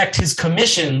to collect his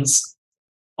commissions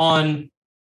on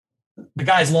the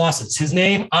guy's losses. His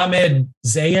name, Ahmed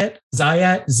Zayat,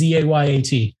 Zayat,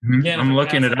 Z-A-Y-A-T. Again, I'm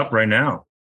looking it up right now.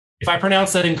 If I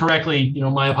pronounce that incorrectly,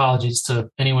 my apologies to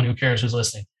anyone who cares who's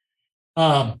listening.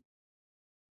 An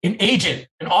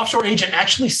offshore agent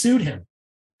actually sued him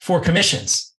for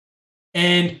commissions.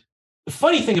 And the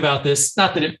funny thing about this,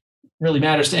 not that it really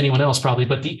matters to anyone else probably,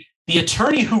 but the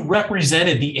attorney who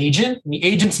represented the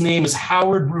agent's name is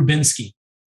Howard Rubinsky.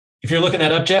 If you're looking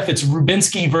that up, Jeff, it's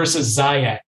Rubinsky versus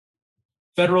Zayat,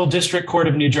 Federal District Court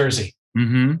of New Jersey.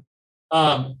 Mm-hmm.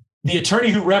 The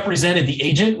attorney who represented the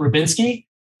agent, Rubinsky,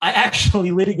 I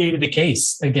actually litigated a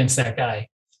case against that guy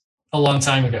a long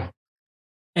time ago.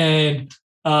 And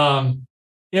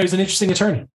he was an interesting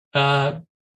attorney.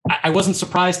 I wasn't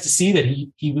surprised to see that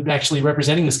he was actually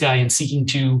representing this guy and seeking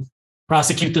to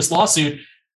prosecute this lawsuit,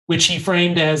 which he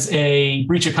framed as a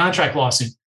breach of contract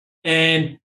lawsuit.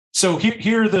 And so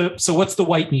so what's the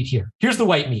white meat here? Here's the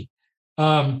white meat.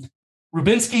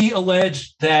 Rubinsky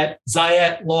alleged that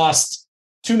Zayat lost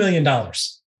 $2 million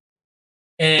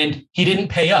and he didn't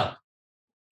pay up.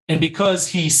 And because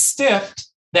he stiffed,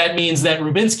 that means that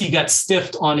Rubinsky got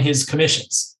stiffed on his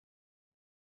commissions.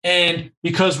 And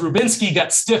because Rubinsky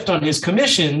got stiffed on his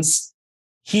commissions,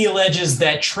 he alleges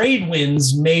that Trade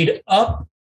Winds made up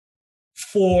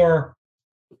for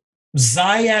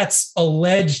Zayat's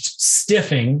alleged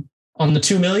stiffing on the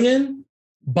 $2 million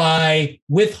by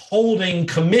withholding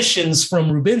commissions from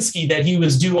Rubinsky that he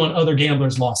was due on other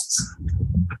gamblers' losses.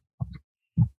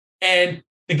 And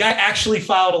the guy actually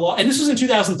filed a law, and this was in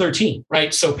 2013,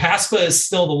 right? So PASPA is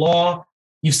still the law.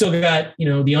 You've still got,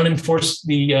 the unenforced,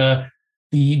 the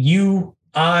UIEGA,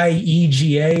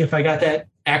 if I got that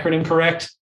acronym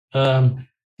correct, the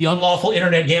Unlawful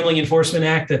Internet Gambling Enforcement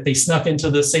Act that they snuck into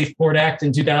the Safe Port Act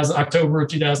in October of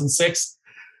 2006,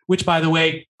 which, by the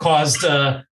way, caused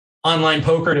online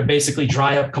poker to basically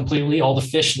dry up completely. All the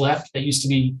fish left that used to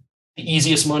be the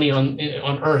easiest money on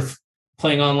earth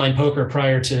playing online poker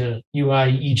prior to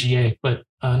UIEGA. But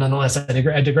nonetheless,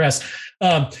 I digress.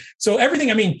 So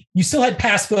everything, you still had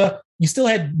PASPA, you still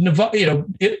had Nevada,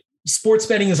 sports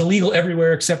betting is illegal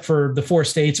everywhere except for the 4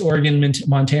 states, Oregon,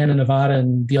 Montana, Nevada,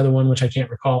 and the other one, which I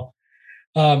can't recall.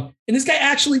 And this guy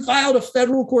actually filed a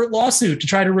federal court lawsuit to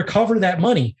try to recover that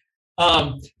money.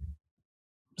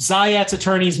 Zayat's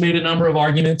attorneys made a number of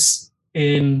arguments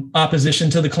in opposition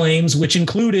to the claims, which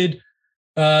included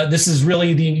this is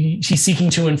really she's seeking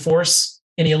to enforce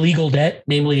an illegal debt,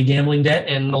 namely a gambling debt,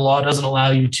 and the law doesn't allow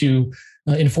you to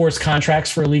enforce contracts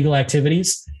for illegal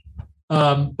activities.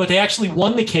 But they actually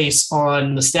won the case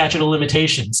on the statute of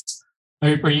limitations.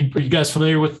 Are you guys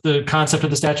familiar with the concept of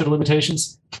the statute of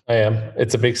limitations? I am.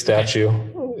 It's a big statute.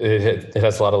 It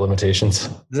has a lot of limitations.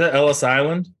 Is that Ellis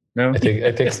Island? No, I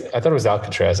thought it was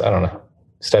Alcatraz. I don't know.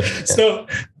 Statute. So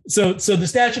the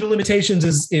statute of limitations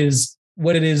is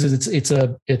what it is.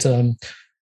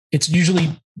 It's usually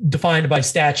defined by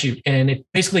statute, and it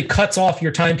basically cuts off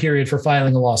your time period for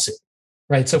filing a lawsuit,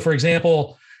 right? So, for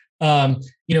example, in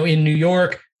New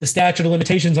York, the statute of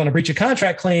limitations on a breach of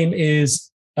contract claim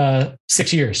is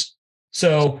 6 years.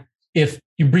 So if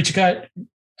you breach a contract,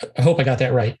 I hope I got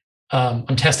that right.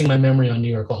 I'm testing my memory on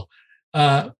New York law.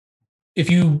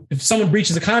 If someone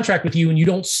breaches a contract with you and you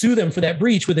don't sue them for that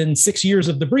breach within 6 years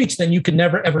of the breach, then you can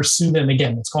never, ever sue them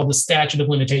again. It's called the statute of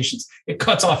limitations. It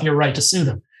cuts off your right to sue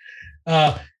them.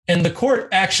 And the court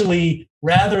actually,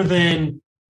 rather than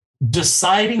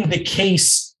deciding the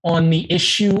case on the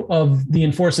issue of the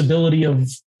enforceability of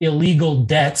illegal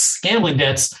debts, gambling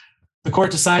debts, the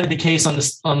court decided the case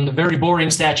on the very boring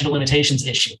statute of limitations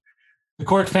issue. The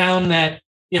court found that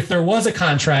if there was a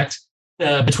contract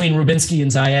between Rubinsky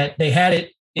and Zayat, they had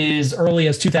it as early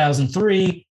as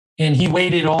 2003, and he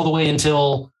waited all the way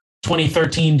until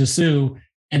 2013 to sue,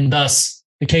 and thus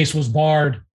the case was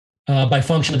barred by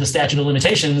function of the statute of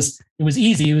limitations. It was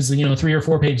easy. It was, 3 or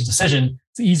 4 page decision.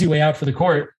 It's an easy way out for the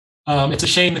court. It's a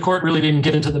shame the court really didn't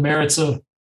get into the merits of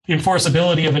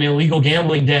enforceability of an illegal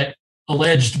gambling debt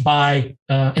alleged by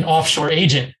an offshore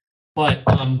agent. But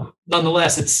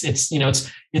nonetheless, it's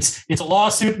a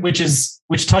lawsuit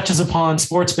which touches upon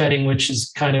sports betting, which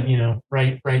is kind of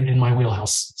right in my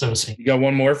wheelhouse, so to speak. You got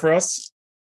one more for us?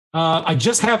 I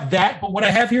just have that, but what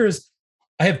I have here is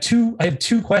I have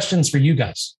two questions for you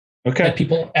guys. Okay. That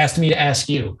people asked me to ask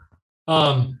you.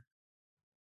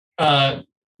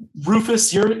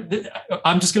 Rufus,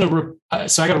 I'm just gonna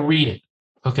so I got to read it,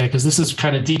 okay? Because this is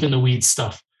kind of deep in the weeds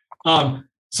stuff.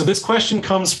 So this question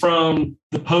comes from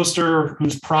the poster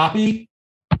who's Proppy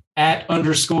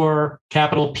 @_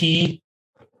 capital P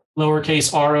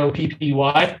lowercase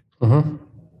ROPPY.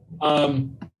 Mm-hmm.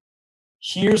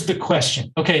 Here's the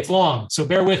question. Okay, it's long, so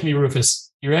bear with me,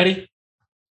 Rufus. You ready?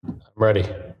 I'm ready.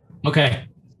 Okay.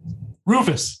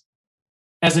 Rufus,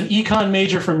 as an econ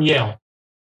major from Yale,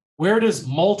 where does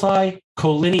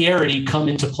multi-collinearity come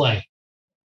into play?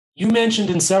 You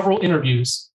mentioned in several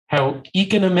interviews how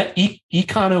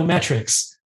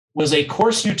econometrics was a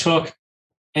course you took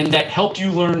and that helped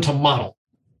you learn to model.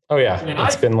 Oh yeah,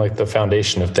 it's been like the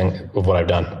foundation of what I've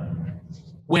done.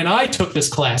 When I took this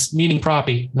class, meaning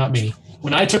Proppy, not me,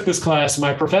 when I took this class,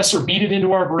 my professor beat it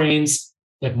into our brains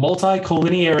that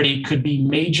multi-collinearity could be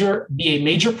a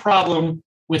major problem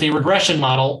with a regression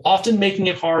model, often making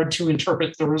it hard to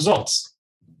interpret the results.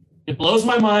 It blows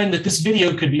my mind that this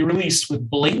video could be released with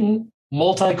blatant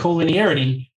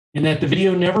multi-collinearity and that the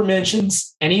video never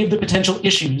mentions any of the potential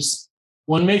issues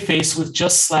one may face with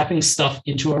just slapping stuff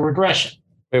into a regression.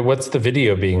 Wait, what's the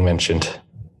video being mentioned?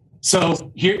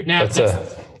 So here, now that's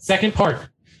the second part.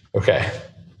 Okay.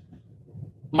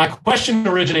 My question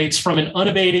originates from an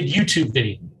unabated YouTube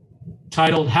video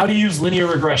titled How to Use Linear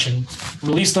Regression,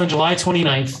 released on July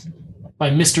 29th by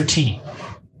Mr. T.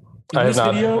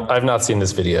 I've not seen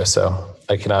this video, so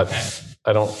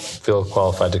I don't feel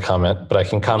qualified to comment, but I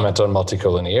can comment on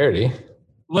multicollinearity.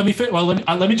 Let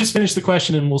me just finish the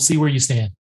question and we'll see where you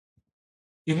stand.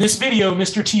 In this video,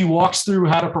 Mr. T walks through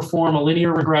how to perform a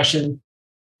linear regression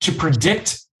to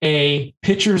predict a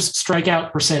pitcher's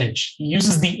strikeout percentage. He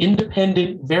uses the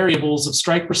independent variables of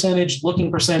strike percentage,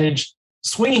 looking percentage,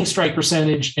 swinging strike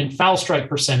percentage, and foul strike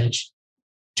percentage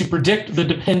to predict the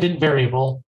dependent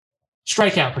variable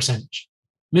strikeout percentage.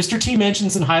 Mr. T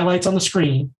mentions and highlights on the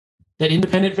screen that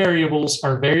independent variables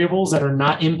are variables that are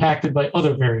not impacted by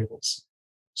other variables.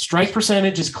 Strike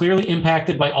percentage is clearly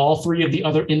impacted by all 3 of the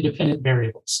other independent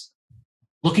variables: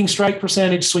 looking strike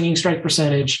percentage, swinging strike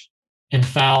percentage, and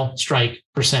foul strike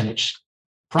percentage.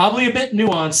 Probably a bit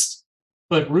nuanced,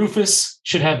 but Rufus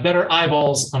should have better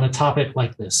eyeballs on a topic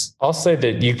like this. I'll say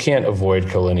that you can't avoid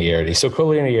collinearity. So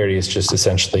collinearity is just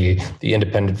essentially the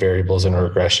independent variables in a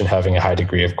regression having a high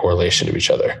degree of correlation to each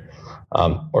other,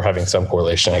 or having some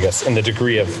correlation, I guess. And the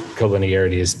degree of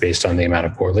collinearity is based on the amount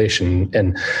of correlation.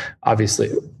 And obviously,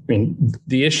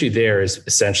 the issue there is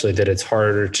essentially that it's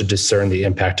harder to discern the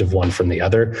impact of one from the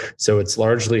other. So it's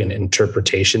largely an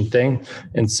interpretation thing.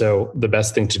 And so the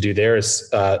best thing to do there is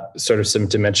sort of some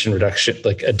dimension reduction,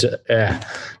 like a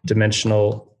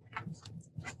dimensional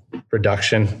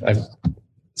reduction. I'm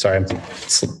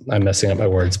messing up my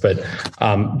words, but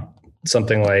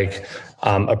something like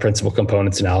a principal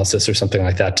components analysis or something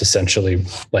like that to essentially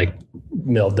like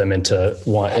meld them into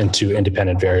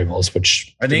independent variables,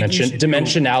 which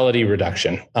dimensionality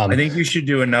reduction. I think you should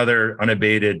do another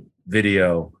unabated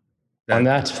video on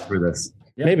that for this.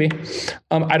 Yeah. Maybe.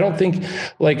 I don't think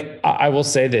I will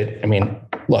say that,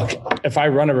 look, if I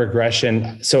run a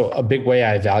regression, so a big way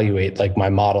I evaluate like my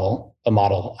model, a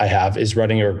model I have is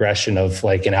running a regression of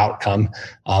like an outcome.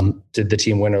 Did the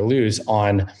team win or lose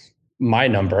on my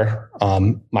number,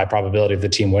 my probability of the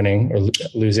team winning or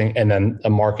losing, and then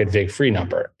a market vig free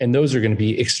number. And those are going to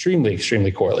be extremely,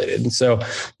 extremely correlated. And so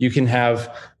you can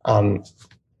have,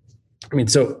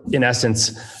 so in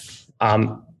essence,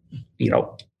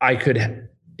 I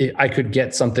could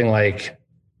get something like,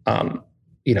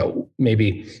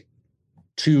 maybe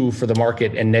 2 for the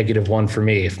market and -1 for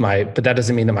me but that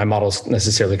doesn't mean that my model's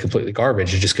necessarily completely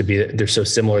garbage. It just could be that they're so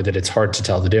similar that it's hard to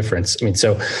tell the difference.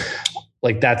 So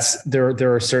like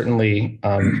there are certainly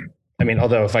I mean,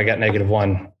 although if I got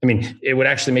 -1, I mean, it would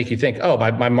actually make you think, oh,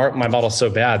 my model's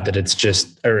so bad that it's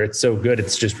so good,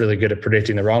 it's just really good at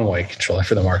predicting the wrong way controller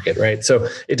for the market, right? So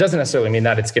it doesn't necessarily mean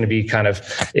that it's going to be kind of,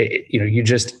 you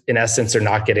just in essence are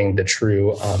not getting the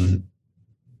true,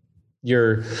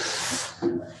 your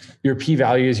P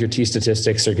values, your T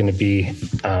statistics are going to be,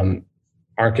 aren't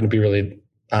going to be really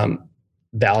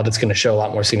valid. It's going to show a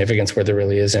lot more significance where there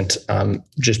really isn't,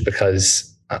 just because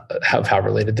of how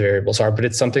related the variables are, but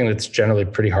it's something that's generally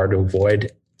pretty hard to avoid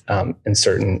in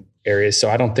certain areas. So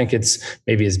I don't think it's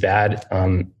maybe as bad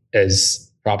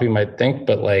as probably might think,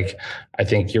 but like, I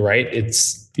think you're right.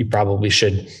 You probably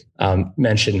should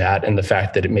mention that and the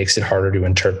fact that it makes it harder to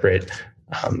interpret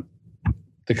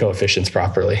the coefficients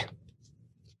properly.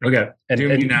 Okay.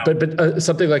 But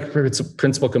something like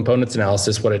principal components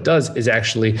analysis, what it does is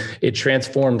actually it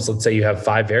transforms, let's say you have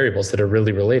 5 variables that are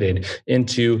really related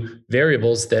into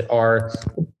variables that are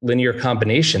linear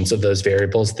combinations of those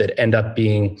variables that end up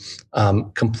being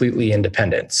completely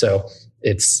independent. So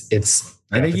it's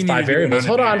I think you 5 variables.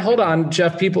 Hold on,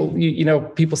 Jeff. People,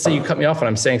 people say you cut me off when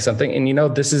I'm saying something,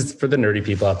 and this is for the nerdy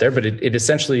people out there, but it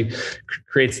essentially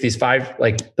creates these 5,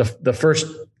 like the first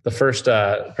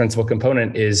principal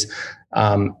component is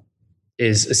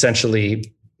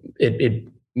essentially it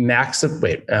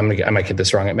wait, I might get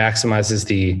this wrong. It maximizes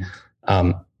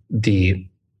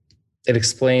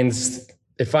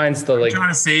it finds the like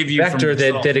vector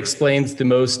that explains the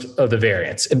most of the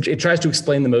variance. It tries to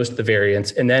explain the most of the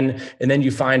variance, and then you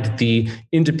find the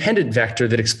independent vector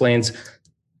that explains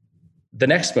the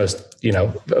next most,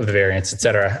 of the variance, et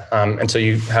cetera. And so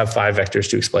you have 5 vectors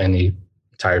to explain the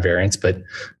entire variance, but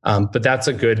that's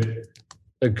a good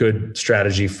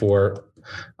strategy for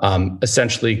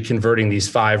essentially converting these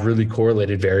 5 really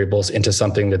correlated variables into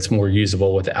something that's more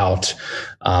usable without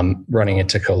running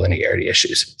into collinearity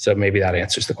issues. So maybe that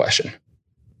answers the question.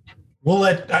 We'll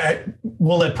let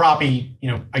Proppy,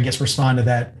 I guess respond to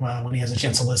that when he has a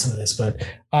chance to listen to this. But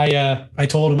I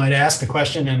told him I'd ask the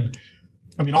question, and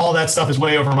I mean all that stuff is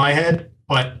way over my head,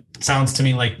 but it sounds to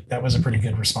me like that was a pretty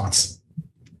good response.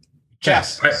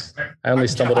 Jeff, I only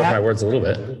stumbled over my words a little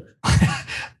bit.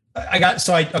 I have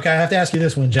to ask you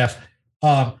this one, Jeff.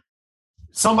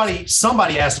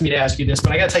 Somebody asked me to ask you this,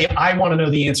 but I got to tell you, I want to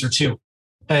know the answer too.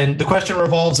 And the question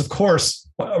revolves, of course,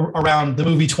 around the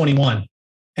movie 21.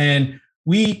 And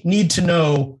we need to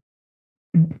know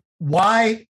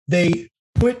why they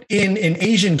put in an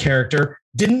Asian character,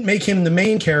 didn't make him the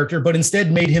main character, but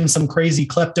instead made him some crazy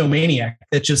kleptomaniac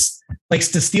that just likes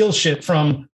to steal shit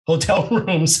from hotel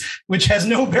rooms, which has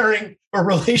no bearing or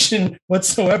relation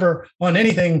whatsoever on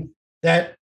anything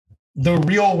that the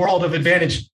real world of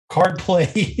Advantage card play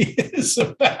is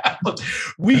about.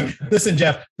 Listen,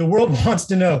 Jeff, the world wants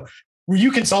to know, were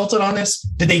you consulted on this?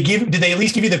 Did they at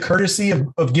least give you the courtesy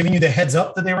of giving you the heads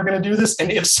up that they were going to do this?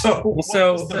 And if so,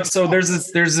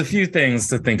 there's a few things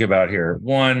to think about here.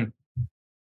 One,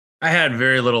 I had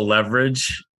very little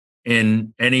leverage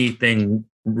in anything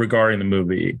regarding the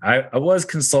movie. I was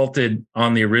consulted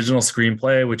on the original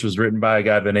screenplay, which was written by a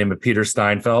guy by the name of Peter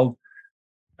Steinfeld.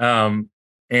 And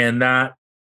that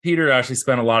Peter actually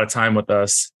spent a lot of time with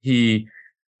us. He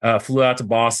flew out to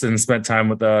Boston, spent time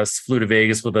with us, flew to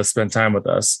Vegas with us, spent time with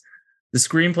us. The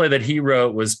screenplay that he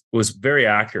wrote was very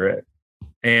accurate,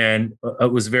 and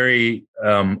it was very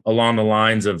along the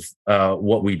lines of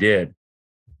what we did.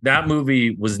 That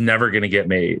movie was never going to get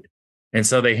made. And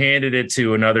so they handed it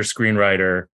to another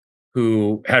screenwriter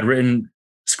who had written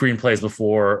screenplays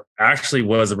before, actually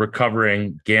was a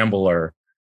recovering gambler,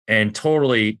 and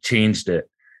totally changed it.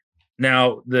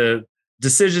 Now, the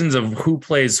decisions of who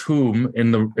plays whom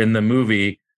in the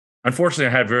movie, unfortunately,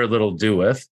 I had very little to do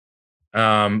with.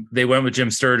 They went with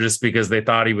Jim Sturgis because they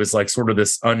thought he was like sort of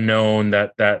this unknown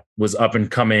that was up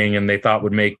and coming, and they thought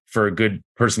would make for a good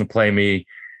person to play me.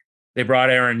 They brought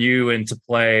Aaron Yu in to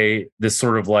play this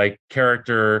sort of like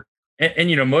character.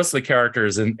 And most of the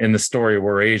characters in the story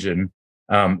were Asian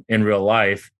in real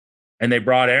life. And they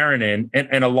brought Aaron in.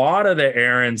 And a lot of the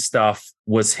Aaron stuff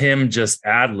was him just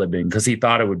ad-libbing because he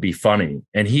thought it would be funny.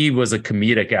 And he was a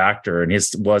comedic actor, and he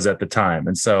was at the time.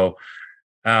 And so,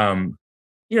 you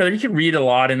can read a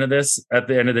lot into this at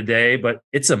the end of the day, but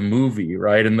it's a movie,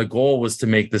 right? And the goal was to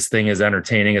make this thing as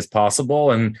entertaining as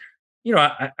possible. And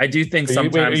I do think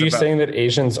sometimes. Are you saying that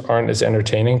Asians aren't as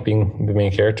entertaining being the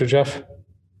main character, Jeff?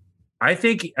 I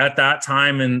think at that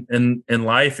time in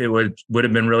life, it would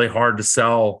have been really hard to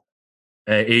sell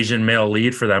an Asian male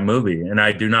lead for that movie. And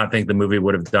I do not think the movie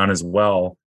would have done as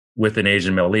well with an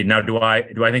Asian male lead. Now, do I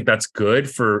think that's good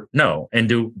for? No. And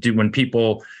do when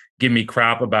people give me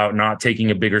crap about not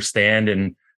taking a bigger stand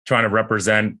and trying to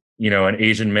represent, an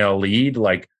Asian male lead,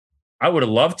 like, I would have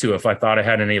loved to if I thought I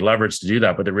had any leverage to do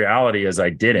that. But the reality is I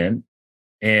didn't.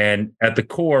 And at the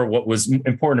core, what was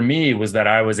important to me was that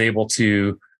I was able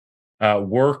to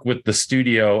work with the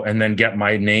studio and then get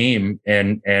my name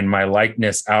and my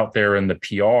likeness out there in the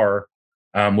PR,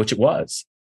 which it was.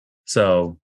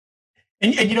 So.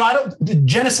 And the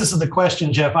genesis of the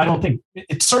question, Jeff, I don't think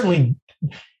it certainly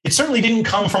didn't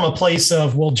come from a place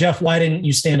of, well, Jeff, why didn't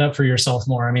you stand up for yourself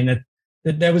more? I mean,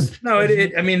 that was no.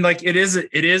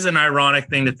 It is an ironic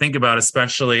thing to think about,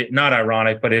 especially not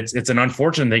ironic, but it's an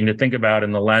unfortunate thing to think about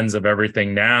in the lens of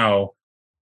everything now.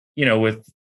 With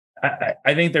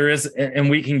I think there is,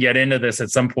 and we can get into this at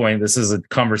some point. This is a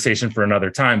conversation for another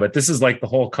time, but this is like the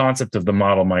whole concept of the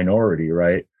model minority,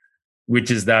 right? Which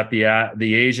is that the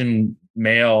Asian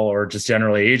male, or just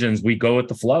generally Asians, we go with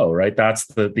the flow, right? That's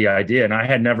the idea. And I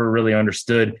had never really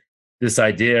understood this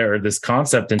idea or this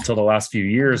concept until the last few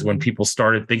years, when people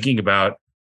started thinking about,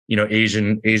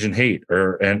 Asian hate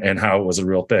and how it was a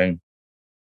real thing.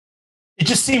 It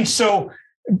just seems so.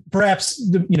 Perhaps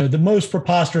the most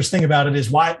preposterous thing about it is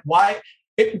why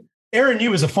Aaron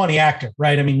Yu is a funny actor,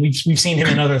 right? I mean, we've seen him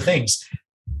in other things.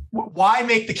 Why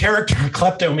make the character a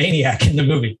kleptomaniac in the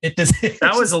movie?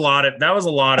 That was a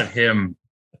lot of him.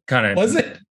 Kind of, was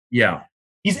it? Yeah,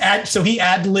 he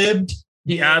ad-libbed.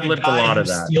 He ad-libbed a lot of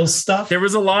that. Steals stuff. There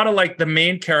was a lot of like the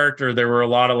main character. There were a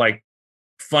lot of like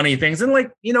funny things, and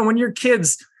like when you're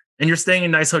kids and you're staying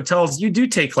in nice hotels, you do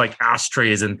take like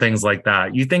ashtrays and things like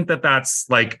that. You think that that's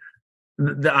like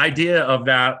the idea of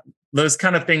that. Those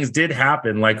kind of things did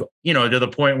happen, like to the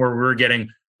point where we were getting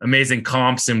amazing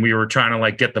comps and we were trying to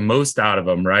like get the most out of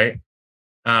them, right?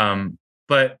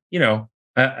 But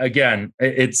again,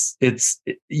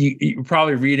 you're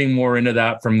probably reading more into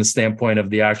that from the standpoint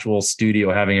of the actual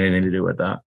studio having anything to do with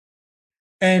that.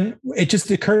 And it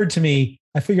just occurred to me,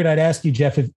 I figured I'd ask you,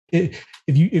 Jeff, if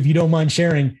you don't mind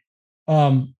sharing,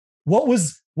 what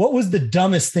was the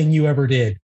dumbest thing you ever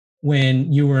did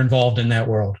when you were involved in that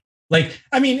world? Like,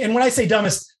 I mean, and when I say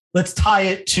dumbest, let's tie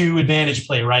it to Advantage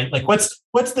Play, right? Like, what's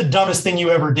the dumbest thing you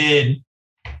ever did,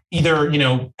 either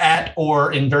at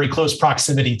or in very close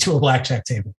proximity to a blackjack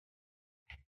table?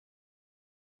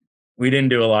 We didn't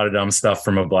do a lot of dumb stuff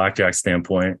from a blackjack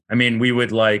standpoint. I mean, we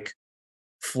would like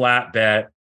flat bet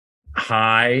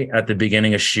high at the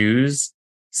beginning of shoes,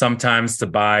 sometimes to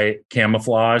buy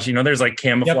camouflage. There's like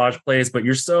camouflage plays, but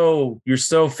you're so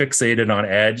fixated on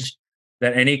edge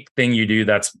that anything you do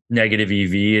that's negative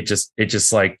EV, it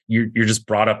just like you're just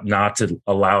brought up not to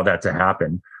allow that to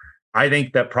happen. I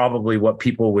think that probably what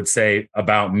people would say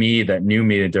about me that knew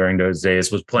me during those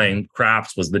days was playing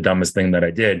craps was the dumbest thing that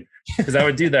I did, because I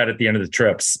would do that at the end of the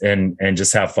trips and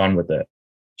just have fun with it.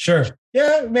 Sure.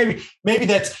 Yeah, maybe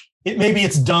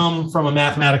it's dumb from a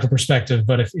mathematical perspective,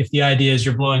 but if the idea is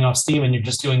you're blowing off steam and you're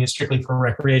just doing it strictly for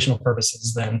recreational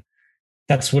purposes, then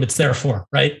that's what it's there for,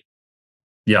 right?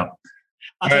 Yeah.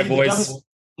 All right, boys.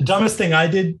 The dumbest thing I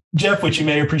did, Jeff, which you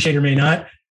may appreciate or may not,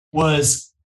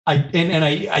 was I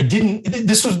didn't.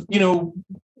 This was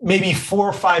maybe 4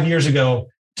 or 5 years ago,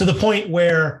 to the point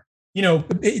where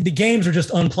the games are just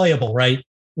unplayable, right?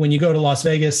 When you go to Las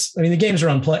Vegas, I mean, the games are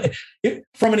unplayable.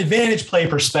 From an Advantage Play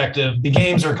perspective, the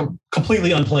games are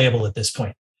completely unplayable at this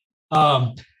point.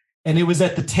 And it was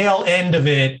at the tail end of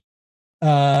it,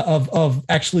 of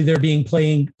actually there being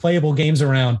playable games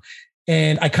around.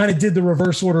 And I kind of did the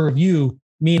reverse order of you,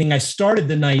 meaning I started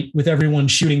the night with everyone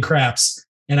shooting craps,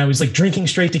 and I was like drinking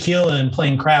straight tequila and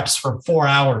playing craps for 4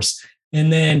 hours.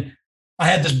 And then I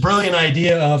had this brilliant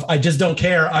idea of, I just don't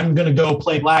care. I'm going to go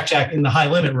play blackjack in the high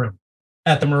limit room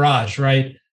at the Mirage.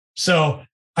 Right. So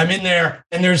I'm in there,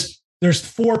 and there's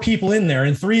 4 people in there,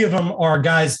 and 3 of them are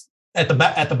guys at the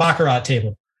baccarat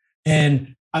table.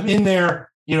 And I'm in there,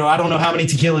 I don't know how many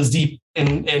tequilas deep,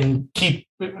 and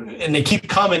they keep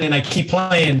coming, and I keep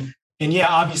playing. And yeah,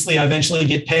 obviously I eventually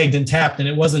get pegged and tapped, and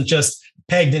it wasn't just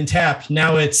pegged and tapped.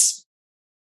 Now it's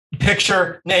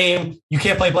picture, name. You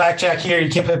can't play blackjack here. You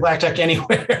can't play blackjack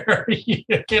anywhere.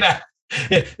 Get out.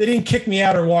 They didn't kick me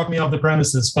out or walk me off the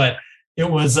premises, but it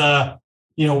was,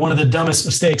 one of the dumbest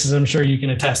mistakes, as I'm sure you can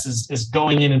attest, is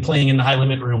going in and playing in the high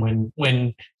limit room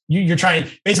when you're trying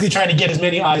to get as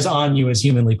many eyes on you as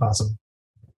humanly possible.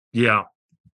 Yeah.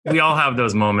 We all have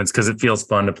those moments because it feels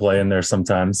fun to play in there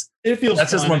sometimes. That's fun.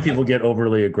 Just when people get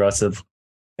overly aggressive.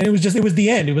 And it was the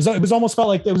end. It was almost felt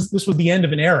like this was the end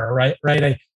of an era, right?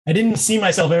 Right. I didn't see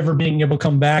myself ever being able to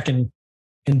come back and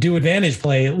do Advantage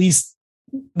Play, at least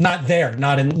not there,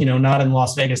 not in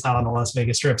Las Vegas, not on the Las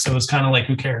Vegas Strip. So it was kind of like,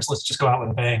 who cares? Let's just go out with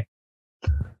a bang.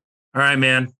 All right,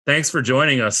 man. Thanks for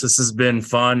joining us. This has been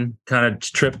fun. Kind of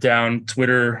trip down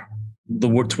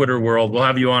the Twitter world. We'll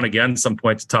have you on again at some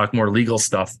point to talk more legal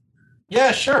stuff.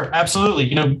 Yeah, sure. Absolutely.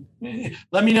 You know,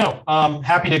 let me know. I'm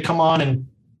happy to come on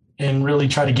and really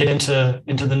try to get into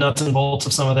the nuts and bolts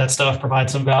of some of that stuff, provide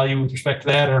some value with respect to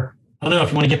that. Or I don't know, if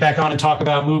you want to get back on and talk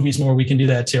about movies more, we can do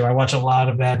that too. I watch a lot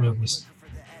of bad movies.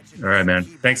 All right, man.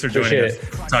 Thanks for joining us.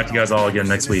 Talk to you guys all again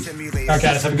next week. All right,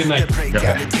 guys. Have a good night.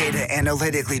 Breakdown the data,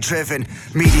 analytically driven.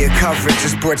 Media coverage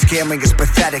of sports gambling is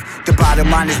pathetic. The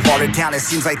bottom line is watered down. It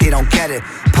seems like they don't get it.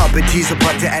 Puppet teaser,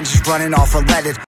 but the engine's running off unleaded.